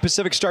 11:30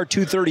 Pacific start,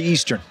 2:30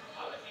 Eastern.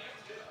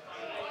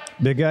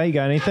 Big guy, you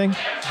got anything?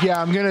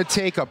 Yeah, I'm going to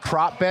take a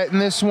prop bet in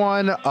this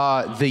one.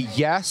 The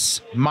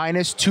yes,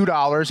 minus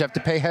 $2. Have to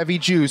pay heavy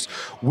juice.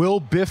 Will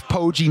Biff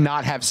Poggi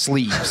not have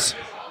sleeves?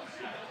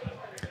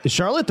 Is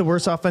Charlotte the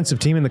worst offensive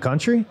team in the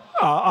country?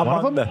 One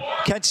of them?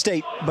 Kent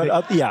State,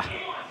 but yeah.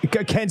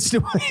 Kent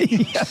State.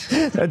 Yeah.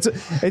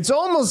 It's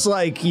almost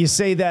like you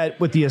say that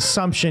with the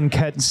assumption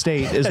Kent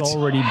State is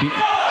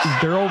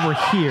they're over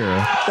here.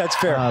 That's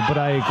fair. But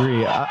I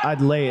agree.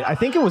 I'd lay it. I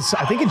think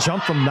it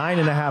jumped from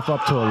 9.5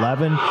 up to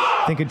 11.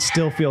 I think I'd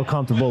still feel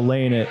comfortable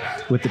laying it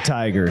with the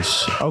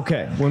Tigers.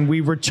 Okay, when we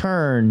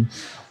return,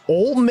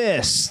 Ole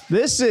Miss.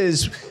 This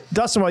is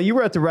Dustin. While you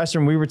were at the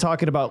restroom, we were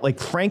talking about like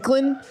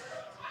Franklin.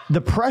 The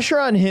pressure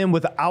on him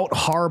without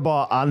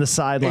Harbaugh on the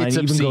sideline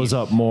even goes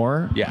up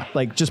more. Yeah.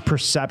 Like just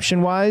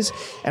perception-wise.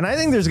 And I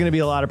think there's going to be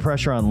a lot of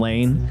pressure on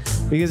Lane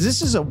because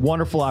this is a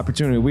wonderful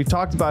opportunity. We've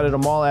talked about it.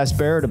 Amal asked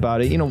Barrett about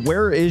it. You know,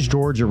 where is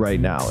Georgia right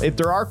now? If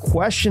there are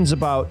questions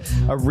about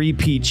a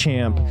repeat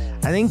champ,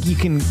 I think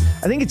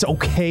it's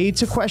okay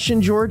to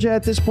question Georgia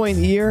at this point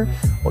in the year.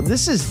 Well,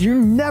 you're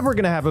never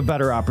going to have a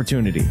better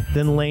opportunity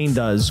than Lane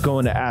does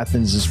going to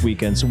Athens this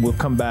weekend. So we'll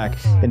come back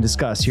and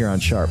discuss here on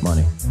Sharp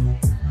Money.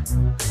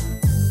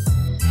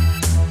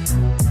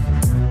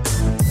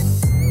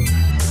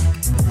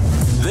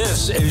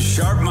 This is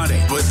Sharp Money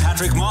with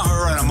Patrick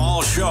Maher and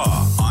Amal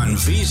Shaw on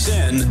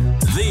VSiN,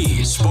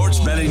 the Sports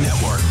Betting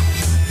Network.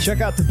 Check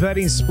out the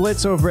betting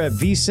splits over at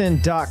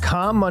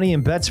vsin.com. Money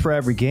and bets for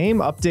every game,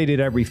 updated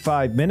every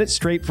 5 minutes,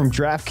 straight from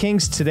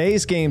DraftKings.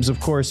 Today's games, of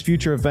course,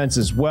 future events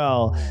as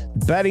well.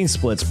 Betting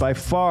splits, by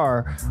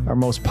far our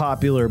most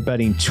popular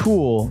betting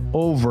tool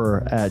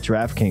over at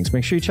DraftKings.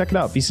 Make sure you check it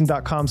out,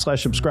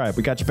 vsin.com/subscribe.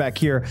 We got you back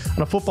here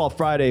on a Football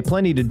Friday.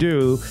 Plenty to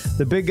do.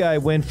 The big guy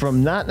went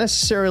from not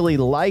necessarily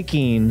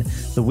liking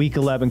the Week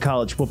 11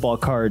 college football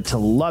card to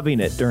loving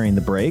it during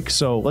the break.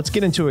 So let's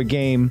get into a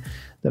game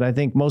that I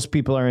think most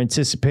people are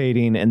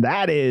anticipating, and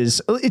that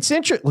is, it's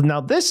interesting.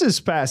 Now, this is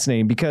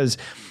fascinating because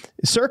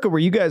Circa,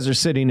 where you guys are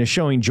sitting, is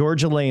showing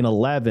Georgia laying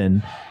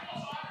 11.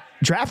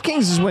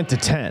 DraftKings has went to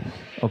 10.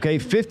 Okay,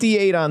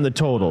 58 on the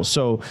total.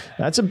 So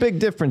that's a big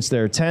difference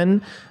there.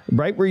 10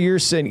 right where you're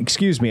sitting, at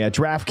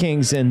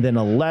DraftKings, and then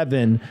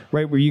 11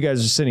 right where you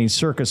guys are sitting,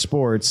 Circa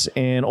Sports.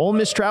 And Ole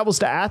Miss travels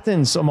to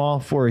Athens, Amal,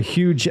 for a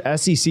huge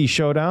SEC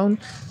showdown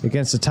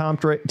against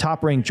the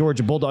top-ranked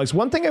Georgia Bulldogs.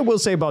 One thing I will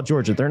say about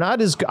Georgia, they're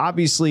not as,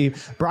 obviously,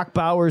 Brock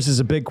Bowers is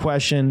a big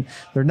question.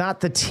 They're not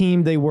the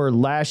team they were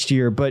last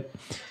year, but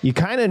you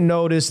kind of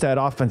notice that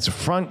offensive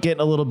front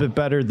getting a little bit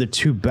better, the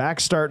two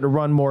backs starting to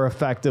run more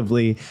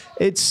effectively.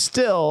 It's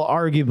still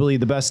arguably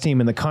the best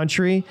team in the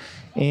country.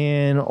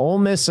 And Ole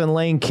Miss and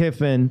Lane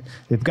Kiffin,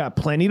 they've got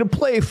plenty to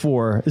play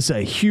for. It's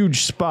a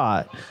huge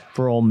spot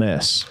for Ole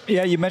Miss.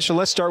 Yeah, you mentioned,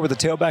 let's start with the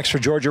tailbacks for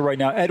Georgia right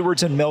now.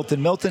 Edwards and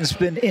Milton. Milton's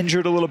been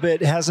injured a little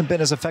bit, hasn't been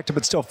as effective,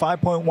 but still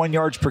 5.1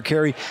 yards per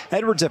carry.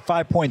 Edwards at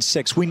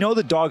 5.6. We know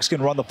the Dogs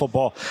can run the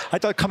football. I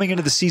thought coming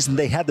into the season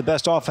they had the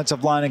best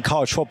offensive line in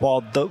college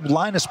football. The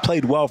line has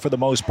played well for the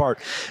most part.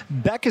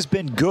 Beck has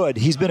been good.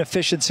 He's been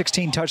efficient,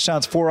 16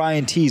 touchdowns, 4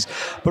 INTs.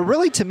 But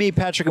really, to me,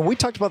 Patrick, and we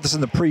talked about this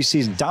in the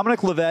preseason,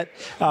 Dominic Levet,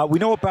 we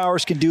know what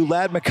Bowers can do,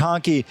 Ladd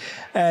McConkey,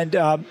 and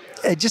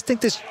I just think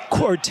this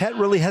quartet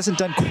really hasn't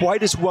done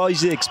quite as well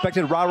as you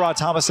expected. Ra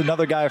Thomas,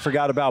 another guy I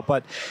forgot about,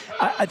 but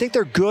I think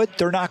they're good.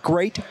 They're not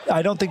great.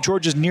 I don't think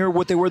Georgia's near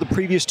what they were the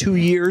previous 2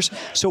 years.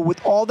 So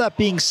with all that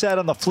being said,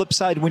 on the flip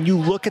side, when you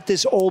look at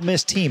this Ole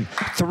Miss team,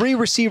 3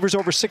 receivers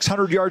over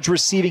 600 yards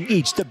receiving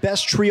each, the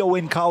best trio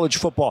in college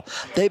football.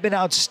 They've been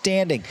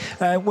outstanding.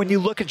 When you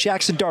look at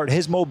Jackson Dart,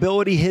 his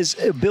mobility, his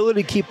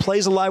ability to keep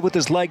plays alive with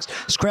his legs,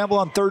 scramble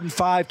on 3rd and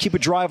 5, keep a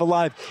drive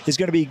alive is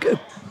going to be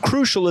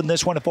crucial in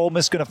this one if Ole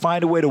Miss is going to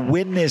find a way to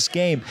win this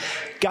game.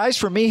 Guys,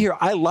 for me here,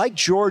 I like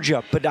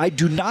Georgia, but I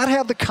do not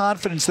have the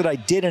confidence that I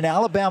did in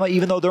Alabama,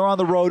 even though they're on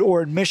the road,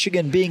 or in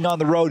Michigan being on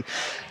the road.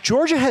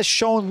 Georgia has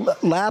shown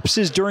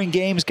lapses during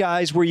games,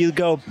 guys, where you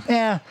go,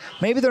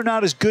 maybe they're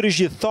not as good as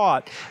you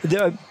thought.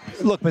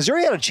 Look,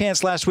 Missouri had a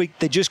chance last week.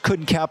 They just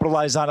couldn't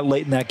capitalize on it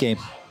late in that game.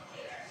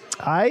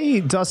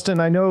 Dustin,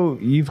 I know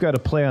you've got to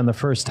play on the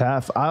first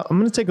half. I'm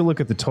going to take a look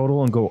at the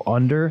total and go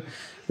under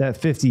that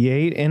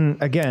 58.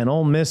 And again,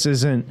 Ole Miss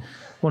isn't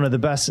one of the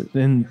best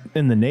in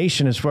the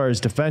nation as far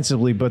as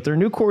defensively, but their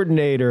new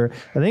coordinator,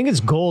 I think it's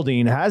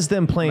Golding, has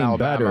them playing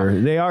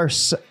better. They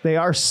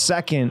are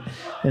second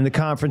in the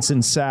conference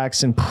in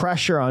sacks, and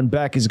pressure on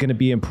Beck is going to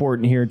be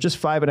important here.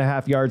 Just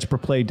 5.5 yards per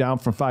play, down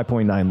from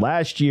 5.9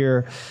 last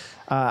year.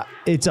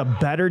 It's a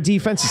better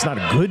defense. It's not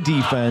a good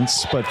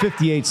defense, but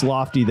 58's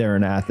lofty there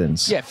in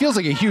Athens. Yeah, it feels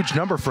like a huge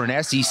number for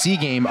an SEC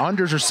game.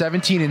 Unders are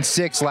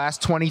 17-6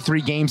 last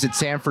 23 games at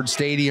Sanford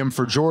Stadium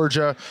for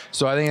Georgia.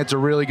 So I think it's a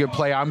really good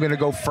play. I'm going to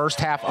go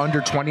first half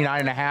under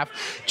 29.5,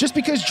 just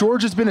because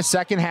Georgia's been a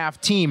second half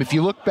team. If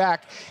you look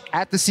back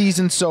at the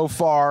season so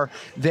far,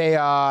 they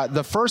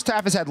the first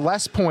half has had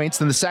less points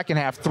than the second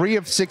half. 3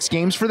 of 6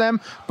 games for them,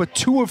 but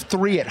 2 of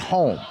 3 at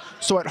home.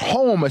 So at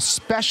home,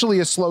 especially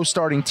a slow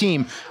starting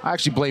team, I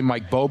actually blame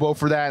Mike Bobo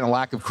for that and a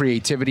lack of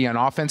creativity on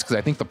offense, because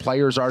I think the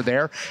players are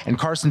there. And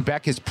Carson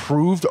Beck has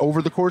proved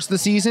over the course of the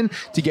season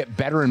to get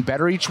better and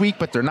better each week,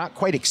 but they're not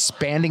quite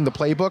expanding the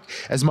playbook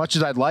as much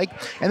as I'd like.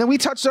 And then we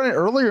touched on it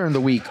earlier in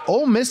the week.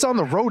 Ole Miss on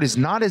the road is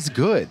not as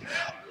good.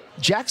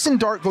 Jackson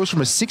Dart goes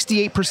from a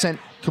 68%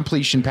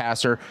 completion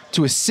passer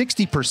to a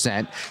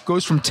 60%,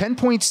 goes from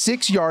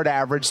 10.6 yard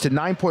average to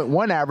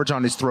 9.1 average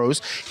on his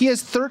throws. He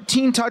has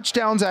 13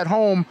 touchdowns at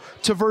home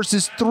to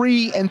versus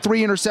 3 and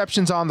 3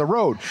 interceptions on the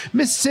road.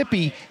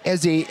 Mississippi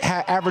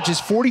averages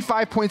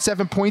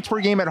 45.7 points per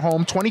game at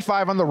home,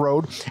 25 on the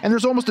road, and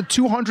there's almost a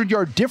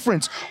 200-yard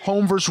difference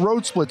home versus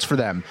road splits for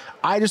them.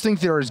 I just think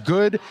they're as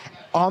good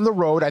on the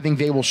road. I think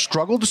they will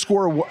struggle to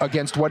score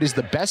against what is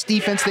the best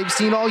defense they've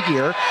seen all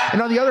year.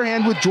 And on the other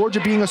hand, with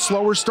Georgia being a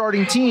slower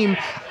starting team,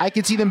 I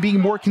could see them being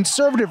more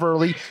conservative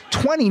early.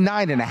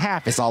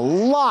 29.5 is a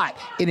lot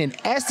in an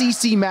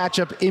SEC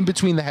matchup in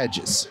between the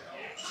hedges.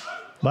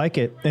 Like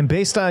it. And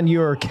based on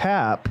your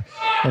cap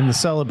and the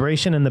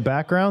celebration in the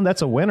background,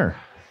 that's a winner.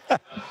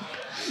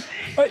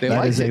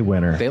 That is a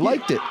winner. They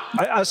liked it.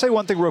 I'll say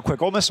one thing real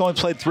quick. Ole Miss only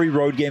played 3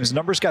 road games.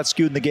 Numbers got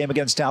skewed in the game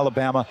against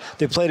Alabama.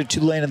 They played at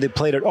Tulane and they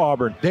played at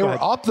Auburn. They were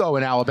up, though,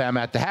 in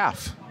Alabama at the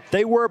half.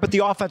 They were, but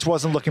the offense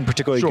wasn't looking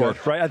particularly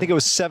good, right? I think it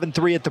was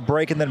 7-3 at the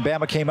break, and then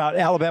Bama came out.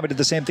 Alabama did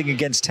the same thing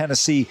against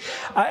Tennessee.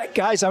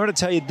 Guys, I'm going to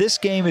tell you, this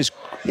game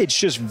it's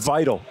just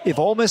vital. If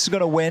Ole Miss is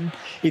going to win,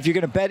 if you're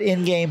going to bet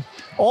in-game,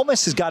 Ole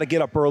Miss has got to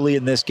get up early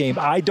in this game.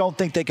 I don't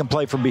think they can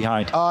play from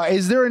behind.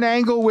 Is there an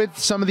angle with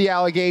some of the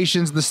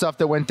allegations, the stuff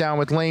that went down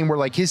with Lane, where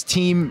like his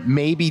team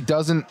maybe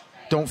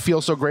don't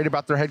feel so great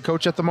about their head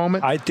coach at the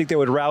moment? I think they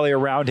would rally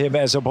around him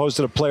as opposed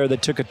to the player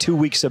that took a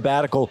 2-week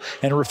sabbatical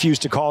and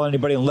refused to call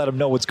anybody and let him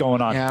know what's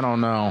going on. Yeah, I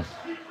don't know.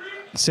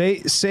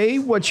 Say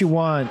what you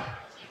want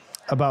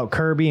about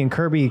Kirby, and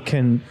Kirby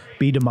can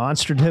be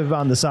demonstrative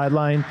on the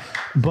sideline,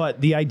 but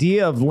the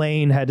idea of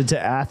Lane headed to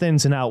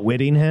Athens and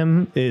outwitting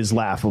him is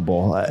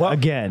laughable.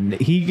 Again,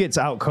 he gets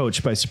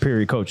outcoached by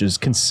superior coaches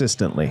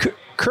consistently.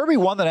 Kirby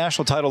won the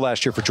national title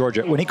last year for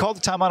Georgia. When he called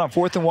the timeout on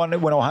 4th and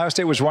 1, when Ohio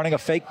State was running a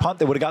fake punt,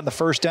 they would have gotten the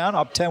first down,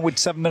 up 10 with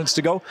 7 minutes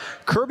to go.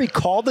 Kirby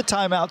called the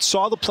timeout,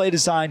 saw the play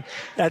design,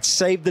 that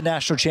saved the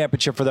national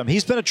championship for them.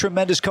 He's been a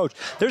tremendous coach.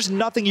 There's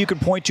nothing you can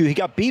point to. He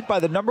got beat by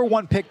the number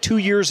 1 pick 2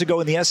 years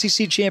ago in the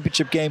SEC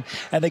championship game,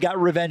 and they got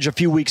revenge a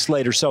few weeks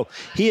later. So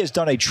he has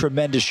done a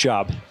tremendous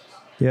job.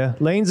 Yeah,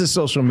 Lane's a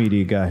social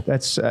media guy.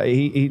 That's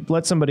he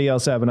let somebody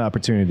else have an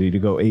opportunity to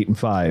go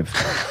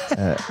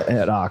 8-5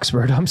 at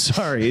Oxford. I'm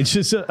sorry, it's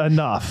just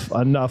enough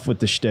with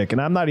the shtick, and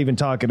I'm not even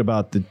talking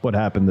about what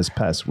happened this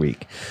past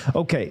week.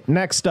 Okay,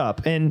 next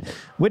up, and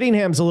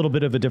Whittingham's a little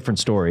bit of a different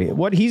story.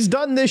 What he's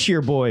done this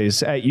year,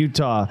 boys, at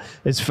Utah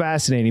is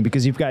fascinating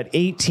because you've got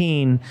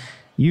 18.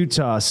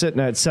 Utah sitting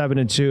at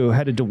 7-2,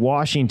 headed to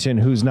Washington,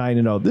 who's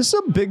 9-0. This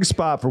is a big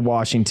spot for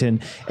Washington.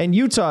 And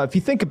Utah, if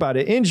you think about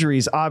it,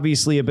 injuries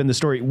obviously have been the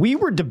story. We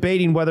were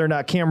debating whether or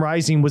not Cam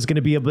Rising was going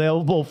to be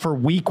available for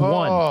week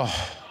 1.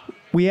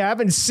 We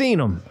haven't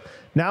seen him.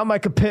 Now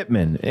Micah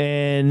Pittman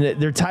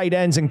and their tight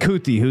ends and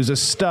Kuthi, who's a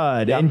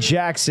stud, and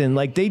Jackson.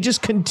 Like, they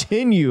just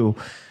continue,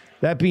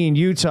 that being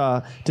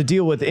Utah, to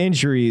deal with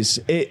injuries.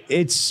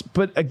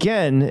 But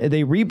again,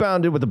 they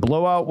rebounded with a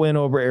blowout win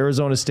over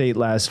Arizona State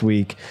last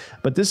week.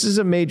 But this is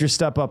a major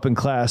step up in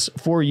class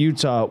for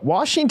Utah.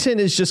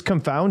 Washington is just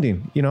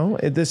confounding. You know,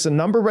 this a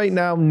number right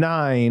now,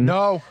 9.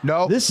 Nope.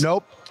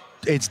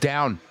 It's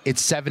down.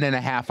 It's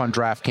 7.5 on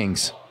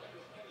DraftKings.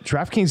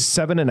 DraftKings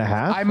 7.5.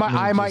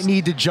 I might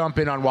need to jump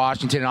in on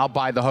Washington, and I'll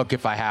buy the hook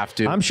if I have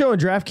to. I'm showing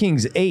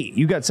DraftKings 8.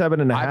 You got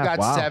 7.5. I've got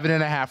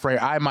 7.5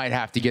 right. I might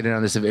have to get in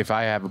on this if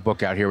I have a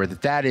book out here with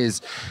it. That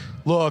is,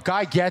 look,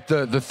 I get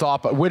the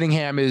thought, but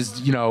Whittingham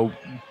is,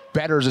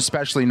 bettors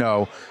especially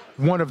know,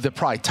 one of the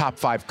probably top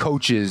 5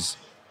 coaches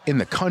in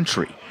the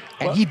country.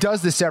 And he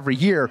does this every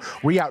year,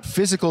 where he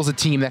out-physicals a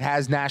team that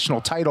has national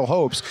title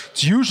hopes.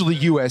 It's usually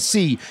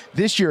USC.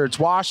 This year it's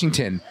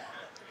Washington.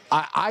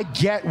 I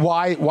get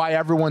why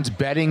everyone's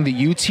betting the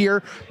Utes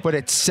here, but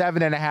at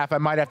 7.5, I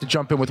might have to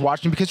jump in with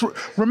Washington because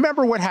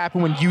remember what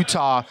happened when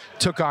Utah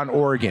took on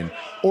Oregon.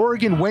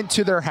 Oregon went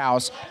to their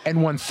house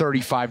and won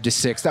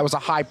 35-6. That was a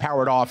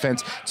high-powered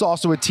offense. It's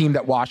also a team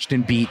that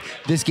Washington beat.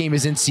 This game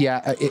is in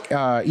Seattle.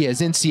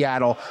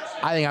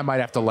 I think I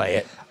might have to lay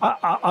it.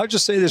 I'll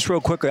just say this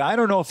real quickly. I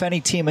don't know if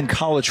any team in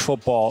college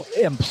football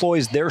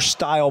employs their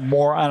style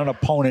more on an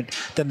opponent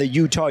than the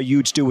Utah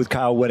Utes do with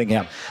Kyle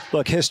Whittingham.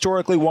 Look,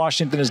 historically,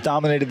 Washington has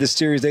dominated this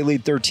series. They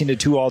lead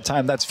 13-2 all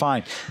time. That's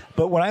fine.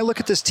 But when I look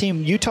at this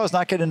team, Utah's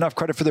not getting enough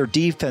credit for their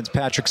defense,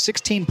 Patrick.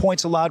 16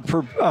 points allowed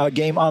per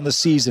game on the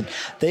season.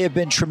 They have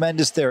been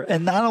tremendous there.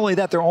 And not only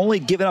that, they're only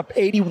giving up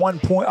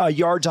 81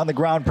 yards on the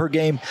ground per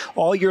game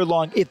all year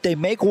long. If they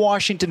make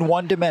Washington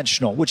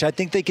one-dimensional, which I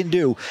think they can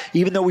do,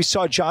 even though we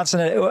saw Johnson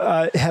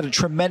had a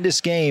tremendous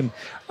game,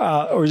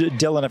 or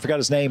Dylan, I forgot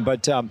his name,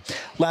 but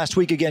last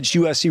week against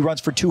USC runs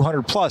for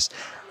 200+.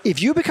 If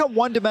you become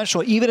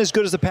one-dimensional, even as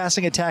good as the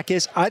passing attack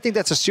is, I think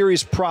that's a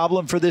serious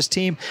problem for this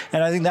team,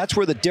 and I think that's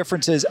where the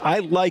difference is. I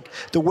like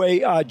the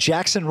way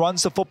Jackson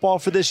runs the football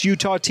for this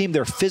Utah team.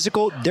 They're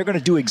physical. They're going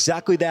to do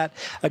exactly that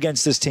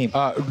against this team.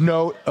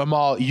 No,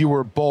 Amal, you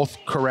were both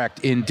correct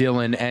in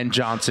Dylan and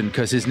Johnson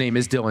because his name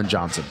is Dylan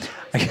Johnson.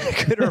 I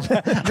couldn't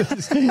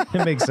remember.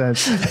 It makes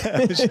sense.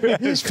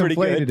 It's pretty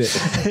good.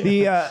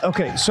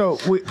 Okay, so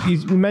you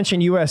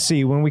mentioned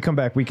USC. When we come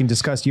back, we can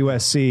discuss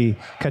USC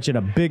catching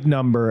a big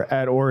number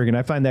at Oregon.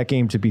 I find that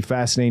game to be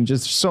fascinating.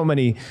 Just so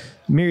many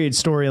myriad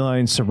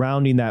storylines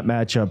surrounding that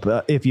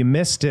matchup. If you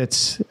missed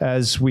it,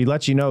 as we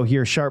let you know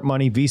here, Sharp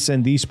Money,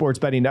 VSiN, the Sports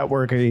Betting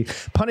Network, a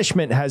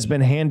punishment has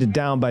been handed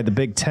down by the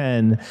Big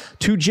Ten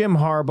to Jim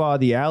Harbaugh.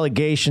 The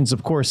allegations,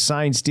 of course,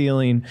 sign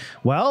stealing.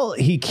 Well,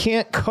 he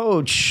can't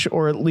coach,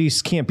 or at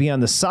least can't be on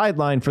the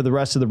sideline for the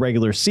rest of the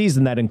regular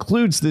season. That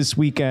includes this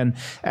weekend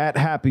at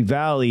Happy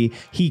Valley.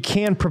 He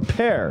can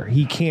prepare.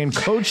 He can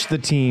coach the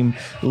team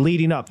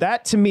leading up.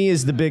 That, to me,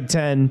 is the Big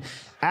Ten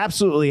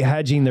absolutely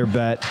hedging their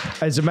bet.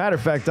 As a matter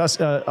of fact,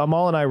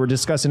 Amal and I were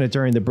discussing it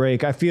during the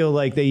break. I feel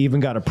like they even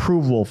got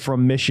approval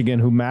from Michigan,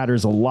 who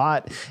matters a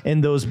lot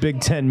in those Big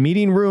Ten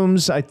meeting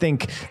rooms. I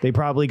think they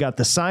probably got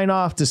the sign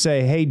off to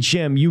say, hey,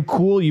 Jim, you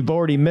cool? You've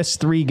already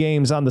missed 3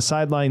 games on the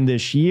sideline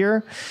this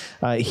year.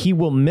 He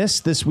will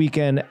miss this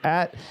weekend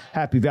at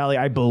Happy Valley.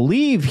 I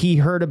believe he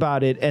heard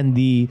about it, and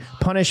the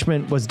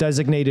punishment was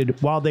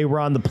designated while they were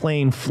on the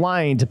plane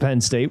flying to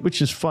Penn State,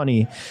 which is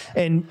funny.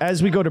 And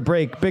as we go to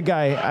break, Big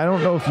Guy, I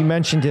don't know if you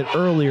mentioned it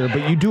earlier,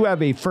 but you do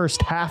have a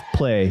first half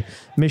play,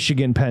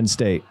 Michigan, Penn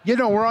State.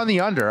 We're on the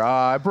under.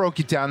 I broke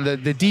it down. The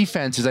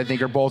defenses, I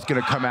think, are both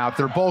going to come out.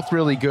 They're both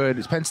really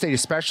good. Penn State,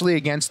 especially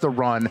against the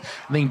run.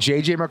 I think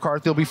J.J.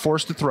 McCarthy will be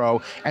forced to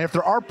throw. And if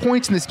there are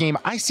points in this game,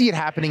 I see it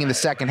happening in the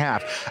second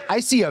half. I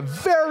see a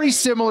very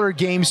similar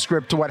game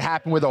script to what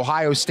happened with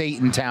Ohio State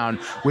in town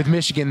with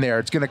Michigan there.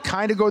 It's going to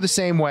kind of go the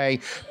same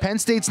way. Penn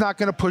State's not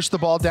going to push the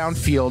ball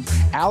downfield.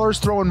 Aller's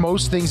throwing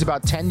most things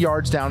about 10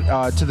 yards down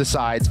to the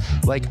sides.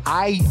 Like,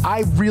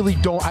 I really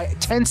don't.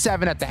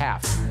 10-7 at the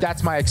half.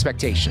 That's my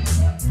expectation.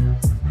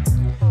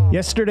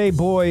 Yesterday,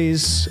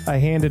 boys, I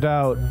handed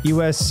out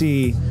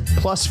USC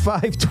plus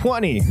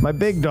 520, my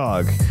big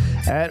dog,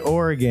 at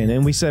Oregon.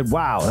 And we said,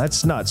 wow,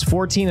 that's nuts.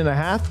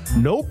 14.5?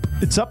 Nope.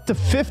 It's up to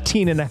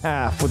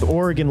 15.5 with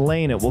Oregon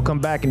laying it. We'll come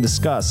back and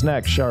discuss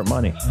next. Sharp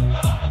Money.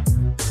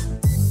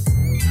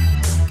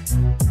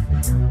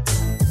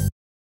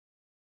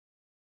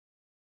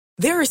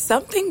 There are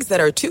some things that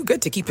are too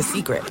good to keep a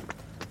secret.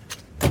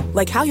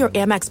 Like how your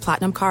Amex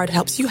Platinum card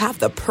helps you have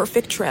the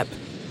perfect trip.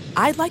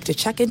 I'd like to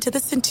check into the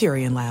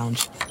Centurion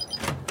Lounge.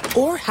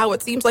 Or how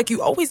it seems like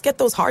you always get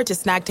those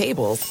hard-to-snag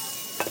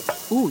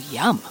tables. Ooh,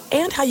 yum.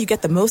 And how you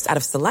get the most out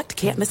of select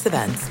can't-miss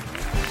events.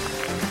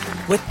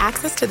 With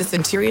access to the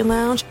Centurion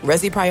Lounge,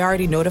 Resi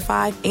Priority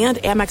Notified, and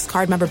Amex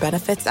card member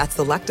benefits at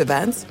select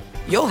events,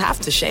 you'll have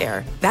to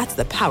share. That's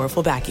the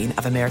powerful backing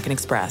of American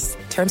Express.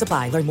 Terms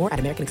apply. Learn more at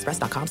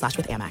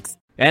americanexpress.com/withAmex.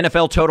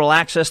 NFL Total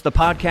Access, the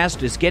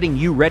podcast, is getting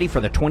you ready for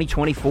the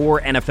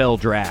 2024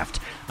 NFL Draft.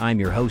 I'm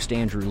your host,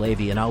 Andrew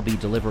Levy, and I'll be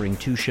delivering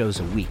 2 shows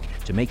a week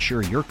to make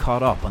sure you're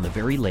caught up on the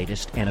very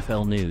latest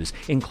NFL news,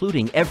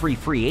 including every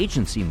free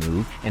agency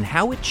move and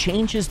how it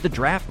changes the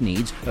draft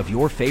needs of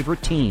your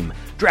favorite team.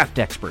 Draft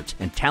experts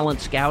and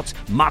talent scouts,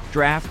 mock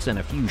drafts, and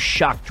a few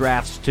shock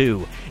drafts,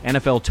 too.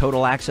 NFL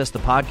Total Access, the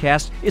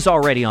podcast, is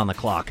already on the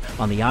clock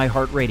on the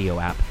iHeartRadio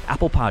app,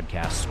 Apple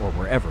Podcasts, or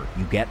wherever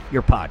you get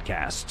your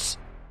podcasts.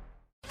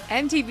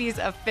 MTV's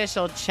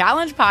official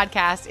Challenge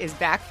podcast is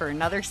back for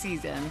another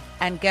season.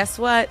 And guess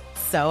what?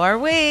 So are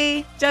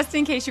we. Just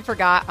in case you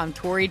forgot, I'm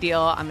Tori Deal.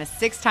 I'm a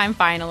 6-time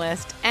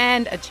finalist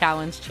and a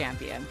Challenge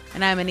champion.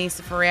 And I'm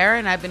Anissa Ferreira,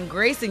 and I've been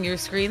gracing your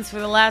screens for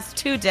the last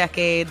 2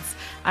 decades.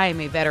 I am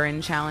a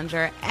veteran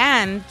challenger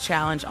and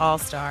Challenge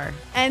All-Star.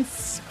 And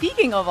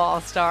speaking of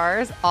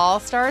All-Stars,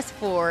 All-Stars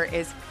 4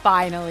 is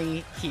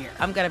finally here.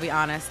 I'm going to be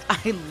honest.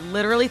 I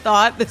literally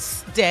thought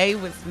this day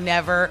was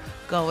never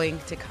going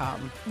to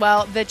come.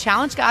 Well, the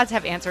challenge gods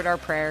have answered our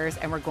prayers,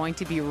 and we're going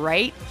to be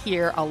right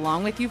here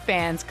along with you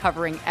fans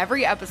covering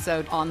every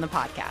episode on the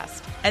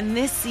podcast. And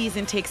this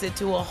season takes it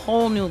to a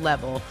whole new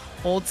level.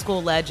 Old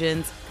school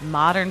legends,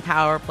 modern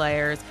power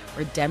players,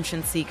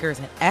 redemption seekers,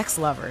 and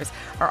ex-lovers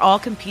are all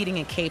competing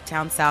in Cape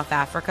Town, South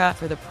Africa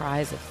for the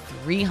prize of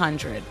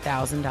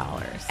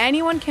 $300,000.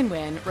 Anyone can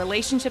win,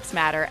 relationships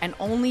matter, and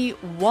only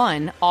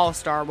one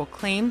All-Star will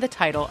claim the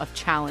title of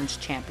Challenge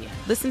Champion.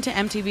 Listen to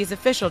MTV's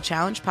official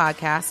Challenge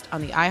podcast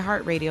on the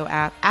iHeartRadio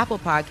app, Apple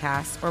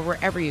Podcasts, or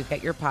wherever you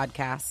get your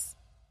podcasts.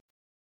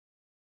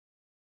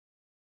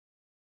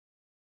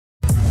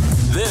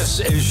 This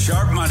is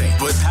Sharp Money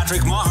with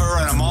Patrick Maher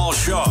and Amal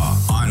Shaw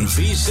on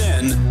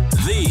VSiN,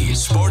 the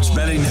Sports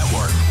Betting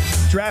Network.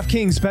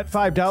 DraftKings, bet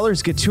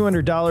 $5, get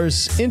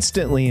 $200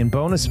 instantly in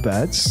bonus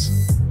bets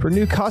for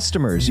new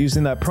customers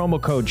using that promo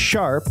code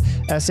SHARP,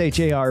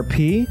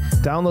 S-H-A-R-P.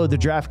 Download the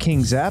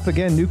DraftKings app.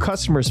 Again, new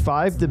customers,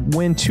 $5 to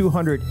win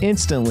 $200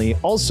 instantly.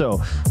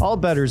 Also, all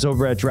bettors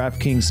over at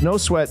DraftKings, no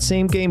sweat,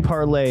 same game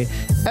parlay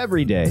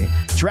every day.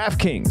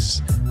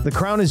 DraftKings, the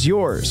crown is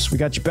yours. We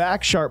got you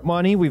back, Sharp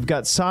Money. We've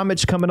got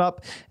Samich coming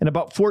up in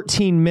about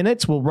 14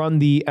 minutes. We'll run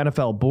the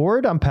NFL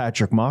board. I'm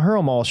Patrick Maher,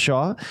 Amal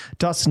Shaw,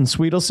 Dustin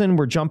Sweetelson.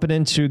 We're jumping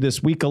into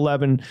this Week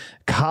 11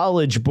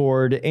 college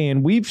board,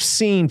 and we've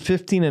seen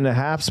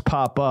 15.5s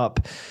pop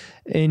up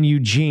in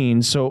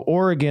Eugene. So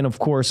Oregon, of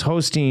course,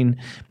 hosting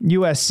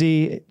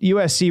USC.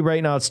 USC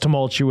right now, it's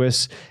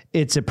tumultuous.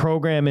 It's a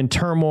program in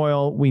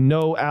turmoil. We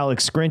know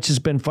Alex Grinch has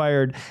been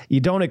fired. You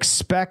don't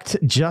expect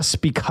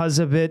just because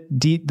of it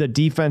the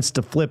defense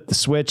to flip the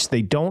switch.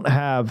 They don't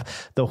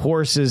have the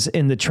horses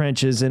in the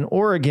trenches. And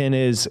Oregon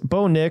is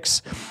Bo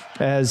Nix,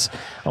 as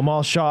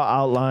Amal Shaw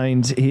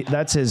outlined.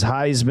 That's his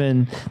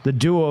Heisman. The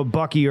duo of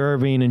Bucky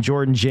Irving and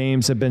Jordan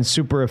James have been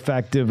super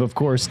effective. Of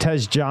course,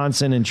 Tez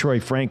Johnson and Troy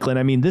Franklin.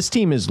 I mean, this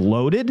team is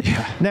loaded.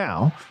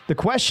 Now, the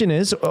question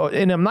is,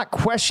 and I'm not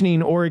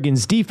questioning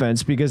Oregon's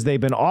defense because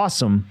they've been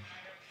awesome,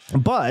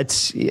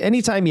 but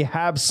anytime you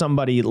have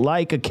somebody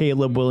like a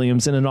Caleb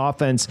Williams in an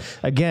offense,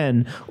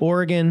 again,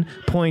 Oregon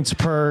points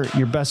per,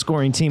 your best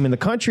scoring team in the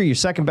country, your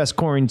second best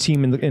scoring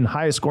team and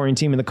highest scoring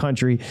team in the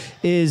country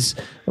is,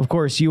 of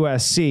course,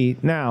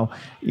 USC. Now,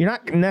 you're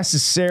not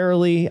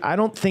necessarily, I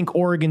don't think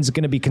Oregon's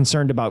going to be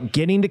concerned about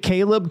getting to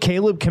Caleb.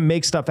 Caleb can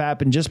make stuff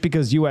happen just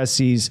because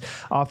USC's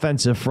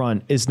offensive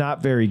front is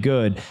not very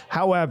good.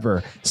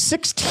 However,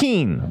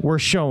 16 we're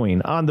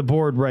showing on the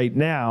board right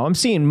now. I'm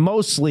seeing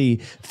mostly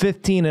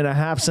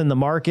 15.5s in the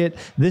market.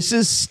 This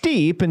is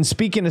steep. And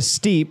speaking of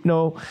steep,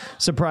 no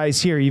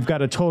surprise here, you've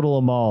got a total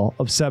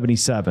of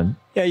 77.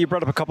 Yeah, you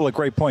brought up a couple of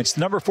great points.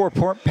 Number 4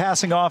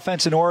 passing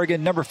offense in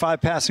Oregon, number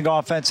 5 passing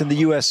offense in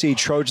the USC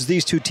Trojans.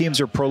 These two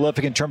teams are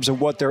prolific in terms of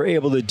what they're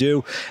able to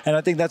do, and I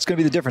think that's going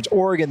to be the difference.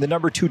 Oregon, the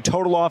number 2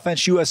 total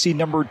offense, USC,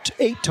 number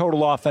 8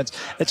 total offense.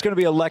 It's going to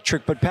be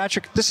electric, but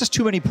Patrick, this is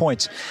too many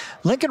points.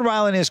 Lincoln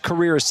Riley in his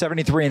career is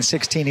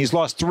 73-16. He's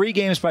lost 3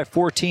 games by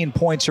 14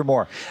 points or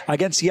more.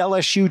 Against the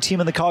LSU team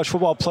in the college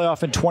football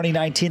playoff in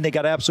 2019, they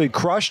got absolutely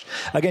crushed.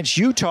 Against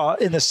Utah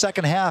in the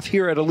second half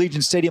here at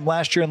Allegiant Stadium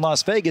last year in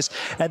Las Vegas,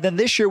 and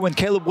then this year when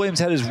Caleb Williams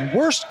had his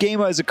worst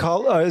game as a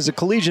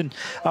collegian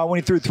when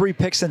he threw 3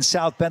 picks in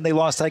South Bend, they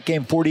lost that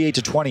game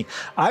 48-20.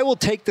 I will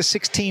take the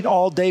 16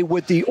 all day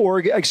with the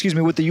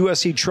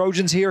USC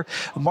Trojans here.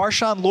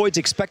 Marshawn Lloyd's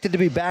expected to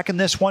be back in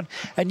this one,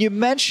 and you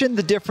mentioned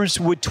the difference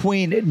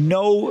between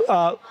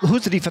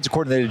who's the defensive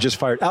coordinator just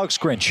fired? Alex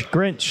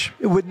Grinch.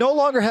 With no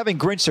longer having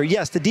Grinch there,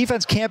 yes, the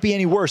defense can't be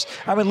any worse.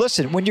 I mean,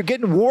 listen, when you're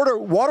getting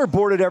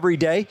waterboarded every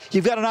day,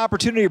 you've got an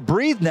opportunity to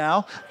breathe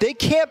now. They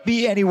can't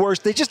be any worse.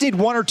 They just need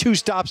 1 or 2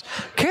 stops.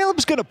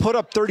 Caleb's going to put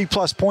up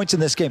 30-plus points in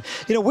this game.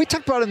 You know, we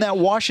talked about in that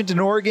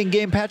Washington-Oregon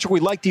game, Patrick, we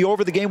liked the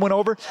over. The game went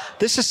over.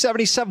 This is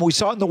 77. We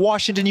saw it in the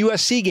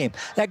Washington-USC game.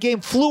 That game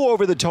flew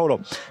over the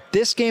total.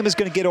 This game is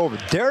going to get over.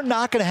 They're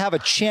not going to have a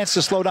chance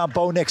to slow down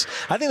Bo Nix.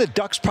 I think the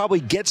Ducks probably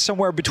get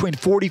somewhere between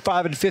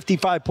 45 and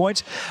 55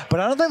 points,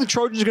 but I don't think the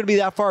Trojans are going to be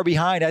that far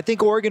behind. I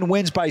think Oregon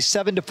wins by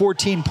 7 to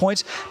 14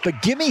 points,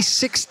 but give me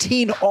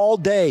 16 all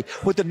day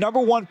with the number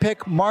 1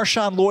 pick,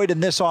 Marshawn Lloyd, in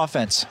this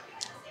offense.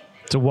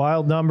 It's a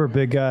wild number,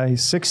 big guy.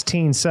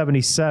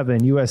 1677,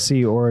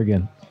 USC,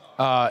 Oregon.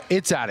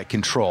 It's out of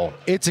control.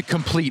 It's a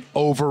complete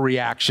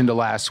overreaction to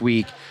last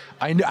week.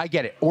 I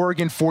get it.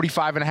 Oregon,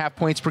 45.5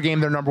 points per game.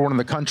 They're number 1 in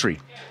the country.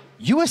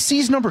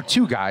 USC's number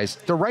 2, guys.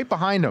 They're right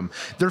behind them.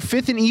 They're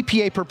 5th in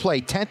EPA per play,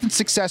 10th in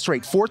success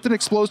rate, 4th in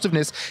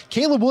explosiveness.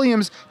 Caleb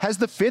Williams has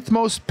the 5th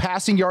most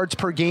passing yards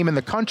per game in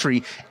the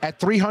country at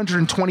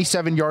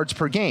 327 yards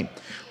per game.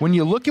 When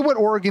you look at what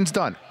Oregon's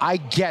done, I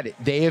get it.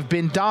 They have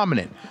been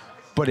dominant.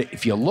 But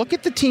if you look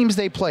at the teams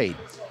they played,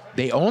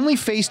 they only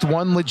faced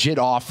one legit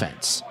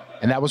offense,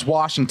 and that was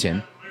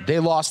Washington. They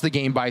lost the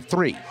game by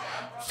 3.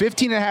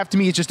 15.5 to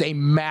me is just a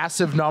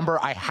massive number.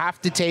 I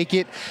have to take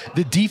it.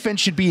 The defense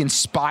should be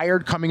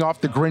inspired coming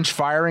off the Grinch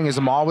firing, as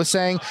Amal was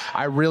saying.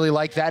 I really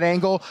like that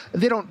angle.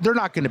 They're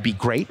not going to be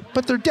great,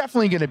 but they're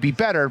definitely going to be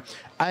better.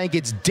 I think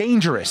it's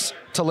dangerous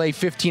to lay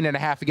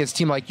 15.5 against a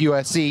team like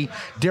USC.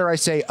 Dare I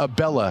say, a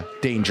Bella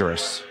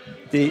dangerous.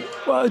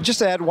 Well, just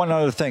to add one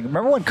other thing.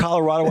 Remember when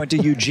Colorado went to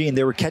Eugene?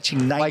 They were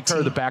catching 19. Like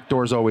her, the back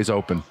door's always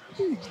open.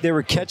 They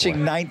were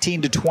catching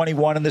 19 to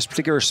 21 in this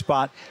particular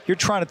spot. You're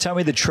trying to tell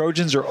me the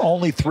Trojans are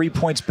only 3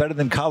 points better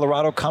than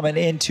Colorado coming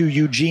into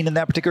Eugene in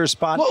that particular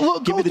spot?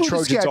 Give me the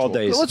Trojans all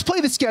day. Let's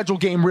play the schedule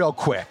game real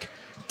quick.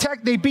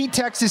 They beat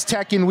Texas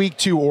Tech in week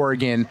 2,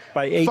 Oregon.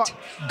 By 8.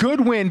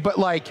 Good win, but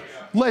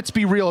let's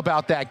be real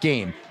about that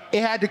game.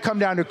 It had to come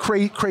down to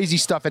crazy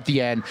stuff at the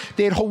end.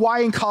 They had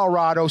Hawaii and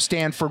Colorado,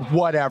 Stanford,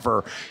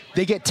 whatever.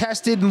 They get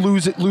tested and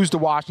lose to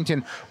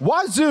Washington.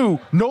 Wazoo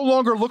no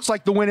longer looks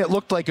like the win it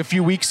looked like a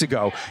few weeks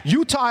ago.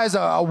 Utah has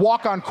a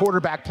walk-on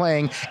quarterback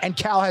playing, and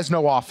Cal has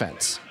no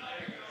offense.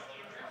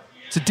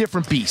 It's a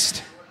different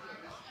beast.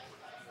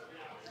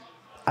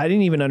 I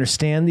didn't even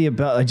understand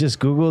I just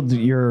Googled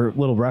your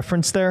little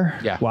reference there.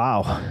 Yeah.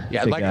 Wow.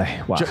 Yeah, Big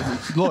guy. Wow.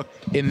 Look,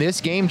 in this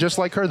game, just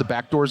like her, the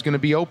back door is going to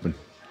be open.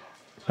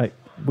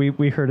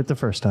 We heard it the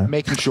first time.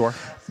 Making sure.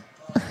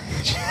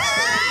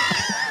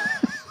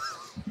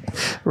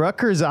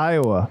 Rutgers,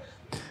 Iowa.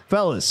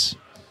 Fellas,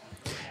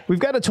 we've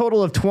got a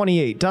total of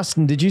 28.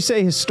 Dustin, did you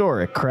say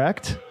historic,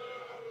 correct?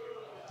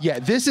 Yeah,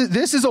 this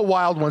is a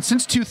wild one.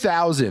 Since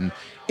 2000,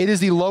 it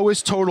is the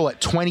lowest total at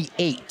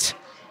 28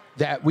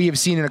 that we have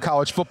seen in a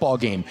college football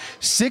game.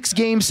 6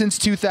 games since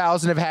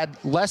 2000 have had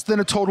less than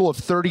a total of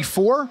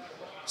 34.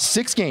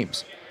 6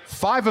 games.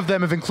 5 of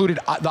them have included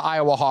the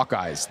Iowa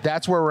Hawkeyes.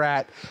 That's where we're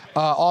at.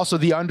 Also,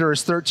 the under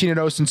is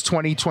 13-0 since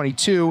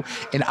 2022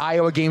 in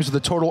Iowa games with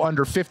a total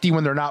under 50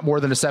 when they're not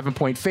more than a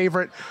 7-point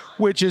favorite,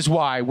 which is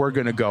why we're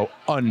going to go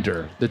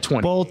under the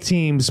 20. Both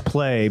teams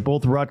play,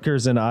 both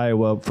Rutgers and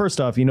Iowa. First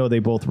off, they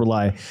both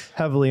rely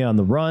heavily on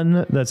the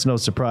run. That's no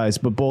surprise,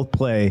 but both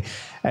play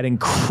at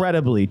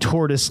incredibly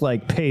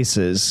tortoise-like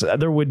paces.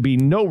 There would be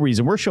no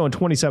reason. We're showing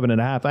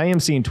 27.5. I am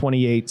seeing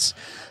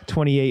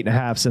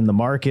 28.5s in the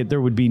market.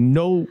 There would be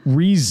no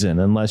reason,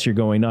 unless you're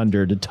going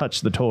under, to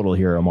touch the total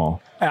here,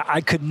 Amal. I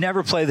could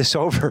never play this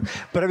over,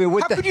 but I mean,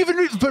 could you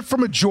even? But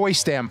from a joy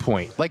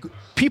standpoint,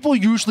 people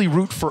usually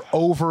root for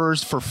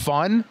overs for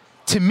fun.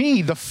 To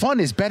me, the fun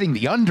is betting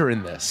the under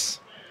in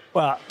this.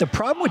 Well, the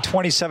problem with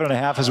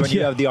 27.5 is when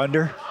you have the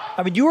under.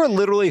 I mean, you are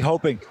literally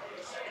hoping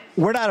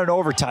we're not in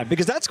overtime,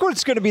 because that's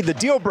what's going to be the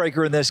deal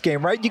breaker in this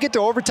game, right? You get to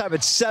overtime at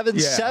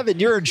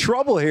 7-7, you're in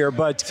trouble here,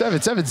 but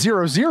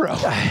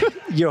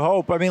 7-7-0-0. You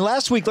hope. I mean,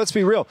 last week, let's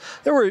be real,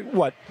 there were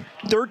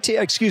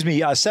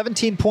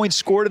 17 points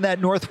scored in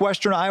that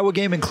Northwestern Iowa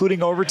game,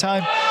 including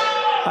overtime.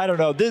 I don't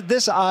know.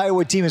 This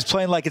Iowa team is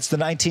playing like it's the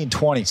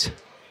 1920s.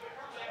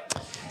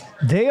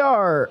 They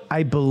are,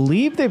 I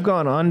believe they've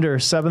gone under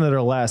 7 of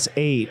their last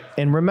 8.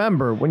 And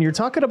remember, when you're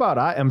talking about,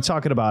 I'm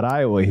talking about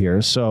Iowa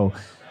here, so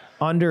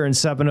under in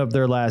 7 of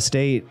their last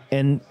 8,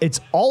 and it's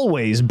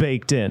always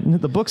baked in.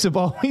 The books have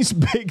always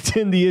baked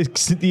in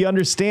the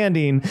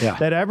understanding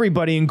that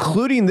everybody,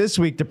 including this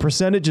week, the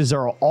percentages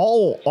are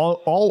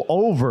all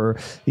over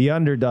the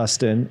under,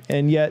 Dustin,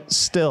 and yet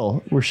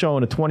still we're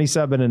showing a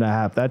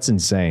 27.5. That's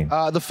insane.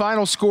 The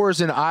final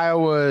scores in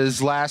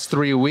Iowa's last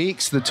 3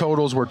 weeks, the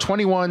totals were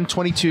 21,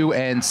 22,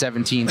 and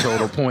 17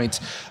 total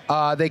points.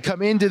 They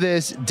come into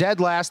this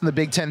dead last in the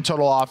Big Ten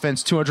total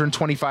offense,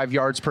 225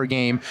 yards per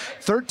game,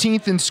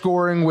 13th in scoring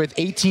with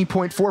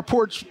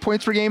 18.4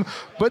 points per game,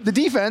 but the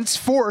defense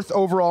 4th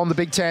overall in the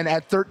Big Ten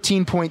at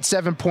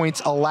 13.7 points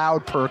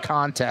allowed per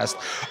contest.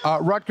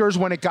 Rutgers,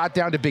 when it got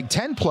down to Big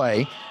Ten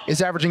play,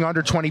 is averaging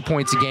under 20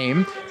 points a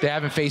game. They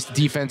haven't faced a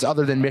defense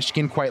other than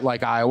Michigan quite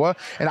like Iowa.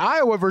 And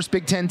Iowa versus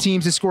Big Ten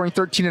teams is scoring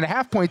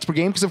 13.5 points per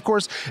game because, of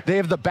course, they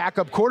have the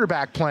backup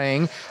quarterback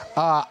playing.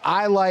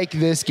 I like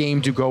this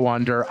game to go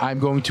under. I'm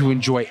going to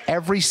enjoy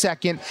every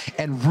second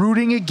and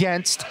rooting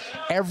against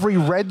every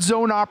red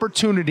zone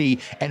opportunity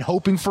and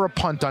hoping for a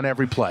punt on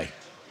every play.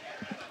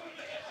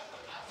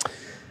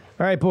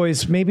 All right,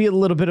 boys, maybe a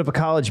little bit of a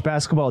college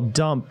basketball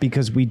dump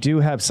because we do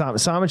have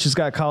Samich has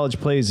got college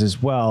plays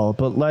as well,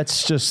 but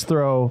let's just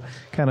throw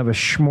kind of a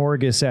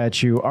smorgasbord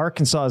at you.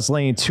 Arkansas is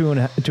laying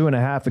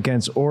 2.5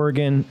 against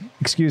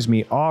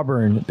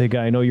Auburn. Big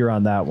guy, I know you're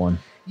on that one.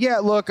 Yeah,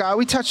 look,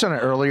 we touched on it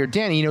earlier.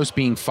 Dan Enos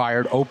being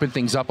fired opened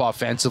things up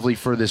offensively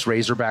for this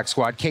Razorback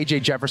squad.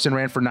 KJ Jefferson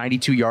ran for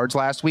 92 yards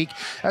last week.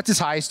 That's his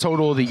highest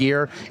total of the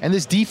year. And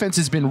this defense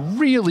has been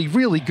really,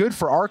 really good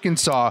for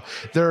Arkansas.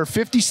 They're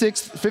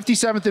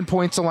 57th in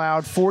points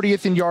allowed,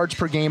 40th in yards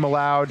per game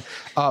allowed,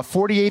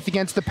 48th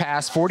against the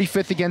pass,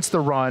 45th against the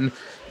run.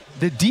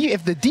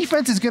 if the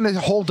defense is going to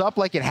hold up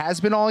like it has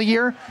been all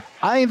year,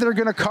 I think they're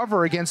going to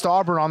cover against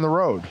Auburn on the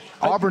road.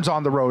 Auburn's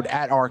on the road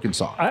at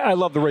Arkansas. I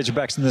love the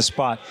Razorbacks in this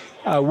spot.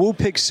 Woo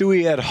Pig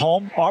Sooie at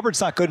home.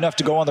 Auburn's not good enough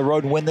to go on the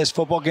road and win this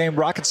football game.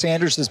 Rocket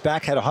Sanders is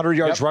back, had 100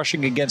 yards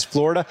rushing against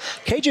Florida.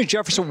 KJ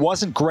Jefferson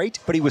wasn't great,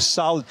 but he was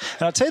solid.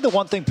 And I'll tell you the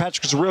one thing,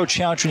 Patrick, is a real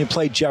challenge when you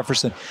play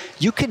Jefferson.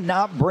 You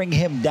cannot bring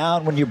him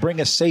down when you bring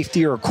a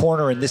safety or a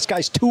corner, and this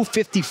guy's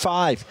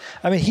 255.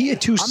 I mean, he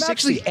had 260. I'm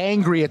actually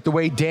angry at the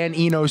way Dan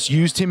Enos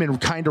used him and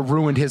kind of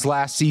ruined his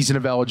last season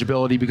of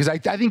eligibility, because I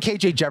think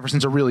KJ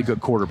Jefferson's a really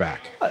good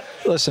quarterback.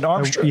 Listen,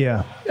 Armstrong.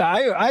 Yeah.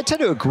 I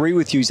tend to agree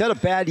with you. He's had a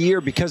bad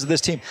year because of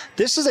this team.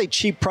 This is a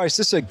cheap price.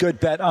 This is a good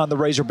bet on the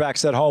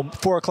Razorbacks at home.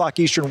 4 o'clock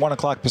Eastern, 1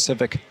 o'clock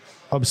Pacific.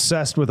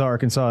 Obsessed with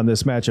Arkansas in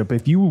this matchup.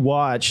 If you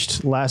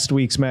watched last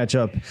week's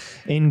matchup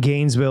in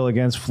Gainesville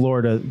against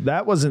Florida,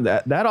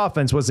 that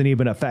offense wasn't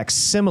even a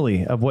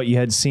facsimile of what you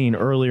had seen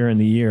earlier in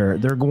the year.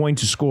 They're going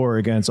to score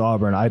against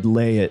Auburn. I'd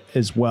lay it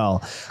as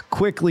well.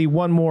 Quickly,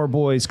 one more,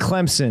 boys.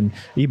 Clemson.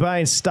 Are you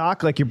buying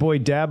stock like your boy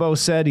Dabo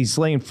said? He's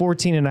laying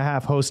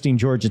 14.5 hosting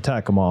Georgia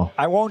Tech. Amal.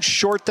 I won't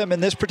short them in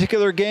this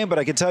particular game, but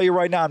I can tell you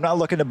right now, I'm not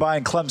looking to buy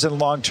in Clemson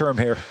long term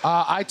here.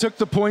 I took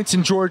the points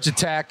in Georgia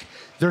Tech.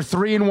 They're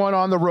 3-1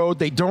 on the road.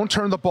 They don't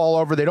turn the ball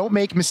over. They don't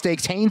make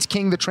mistakes. Haynes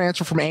King, the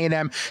transfer from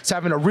A&M, is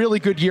having a really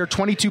good year.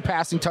 22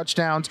 passing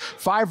touchdowns,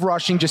 5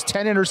 rushing, just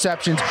 10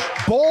 interceptions.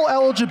 Bowl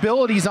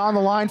eligibility is on the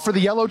line for the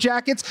Yellow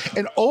Jackets.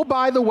 And oh,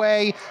 by the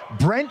way,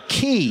 Brent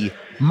Key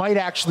might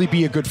actually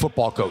be a good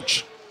football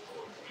coach.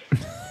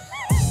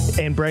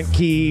 And Brent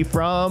Key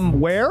from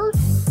where?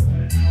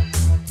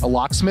 A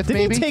locksmith, Did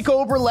maybe? He take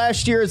over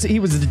last year? He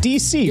was the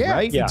DC,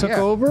 right? Yeah. He took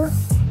over?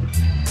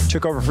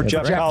 Took over for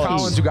Jeff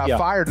Collins, who got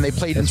fired, and they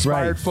played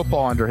inspired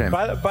football under him.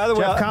 By the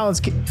way, Jeff Collins,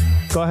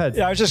 go ahead.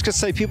 Yeah, I was just going to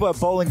say, people at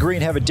Bowling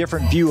Green have a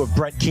different view of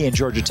Brent Key and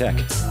Georgia Tech.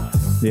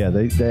 Yeah,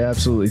 they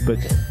absolutely.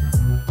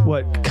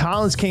 But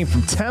Collins came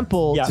from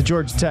Temple to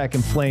Georgia Tech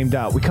and flamed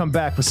out. We come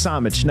back with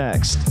Samich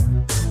next.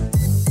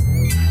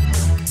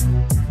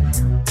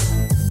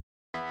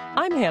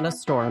 I'm Hannah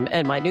Storm,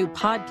 and my new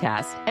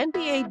podcast,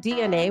 NBA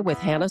DNA with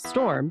Hannah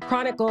Storm,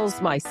 chronicles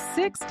my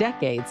 6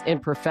 decades in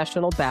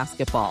professional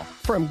basketball.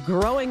 From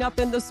growing up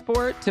in the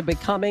sport to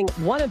becoming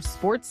one of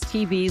sports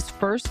TV's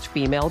first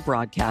female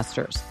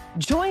broadcasters.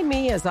 Join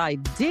me as I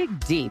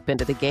dig deep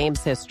into the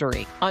game's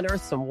history,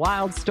 unearth some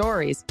wild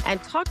stories,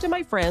 and talk to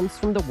my friends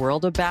from the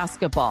world of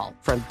basketball,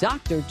 from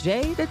Dr.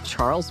 J to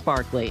Charles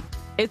Barkley.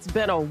 It's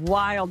been a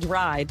wild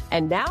ride,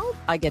 and now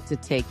I get to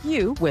take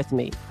you with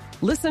me.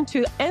 Listen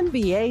to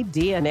NBA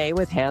DNA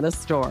with Hannah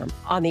Storm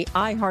on the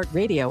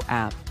iHeartRadio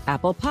app,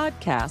 Apple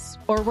Podcasts,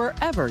 or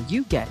wherever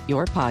you get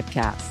your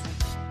podcasts.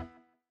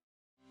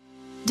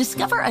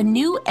 Discover a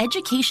new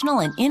educational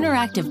and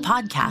interactive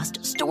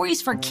podcast,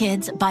 Stories for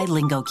Kids by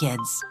Lingo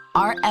Kids.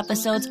 Our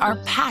episodes are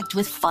packed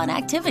with fun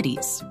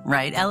activities.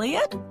 Right,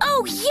 Elliot?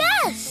 Oh,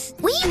 yes!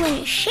 We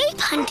went shape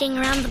hunting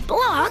around the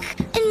block,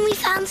 and we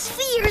found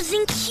spheres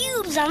and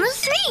cubes on the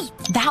street.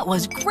 That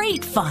was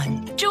great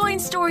fun. Join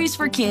Stories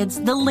for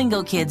Kids, the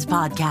Lingo Kids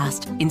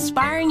podcast,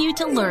 inspiring you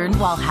to learn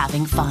while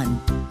having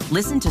fun.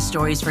 Listen to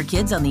Stories for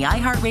Kids on the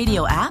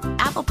iHeartRadio app,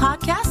 Apple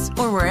Podcasts,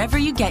 or wherever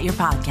you get your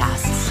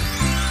podcasts.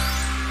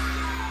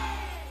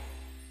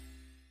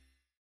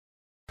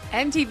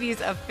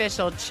 MTV's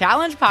official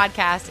Challenge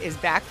podcast is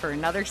back for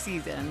another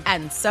season.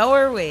 And so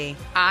are we.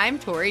 I'm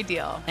Tori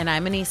Deal. And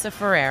I'm Anissa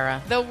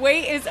Ferreira. The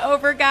wait is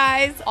over,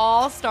 guys.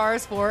 All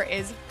Stars 4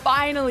 is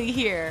finally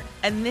here.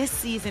 And this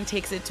season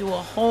takes it to a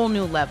whole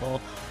new level.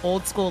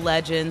 Old school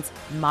legends,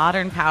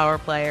 modern power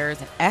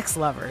players, and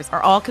ex-lovers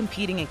are all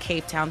competing in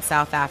Cape Town,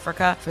 South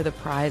Africa for the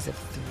prize of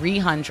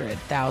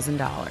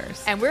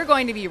 $300,000. And we're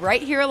going to be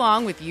right here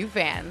along with you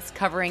fans,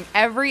 covering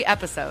every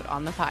episode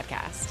on the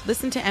podcast.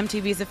 Listen to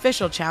MTV's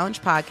official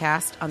Challenge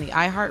podcast on the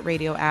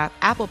iHeartRadio app,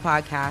 Apple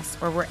Podcasts,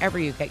 or wherever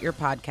you get your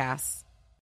podcasts.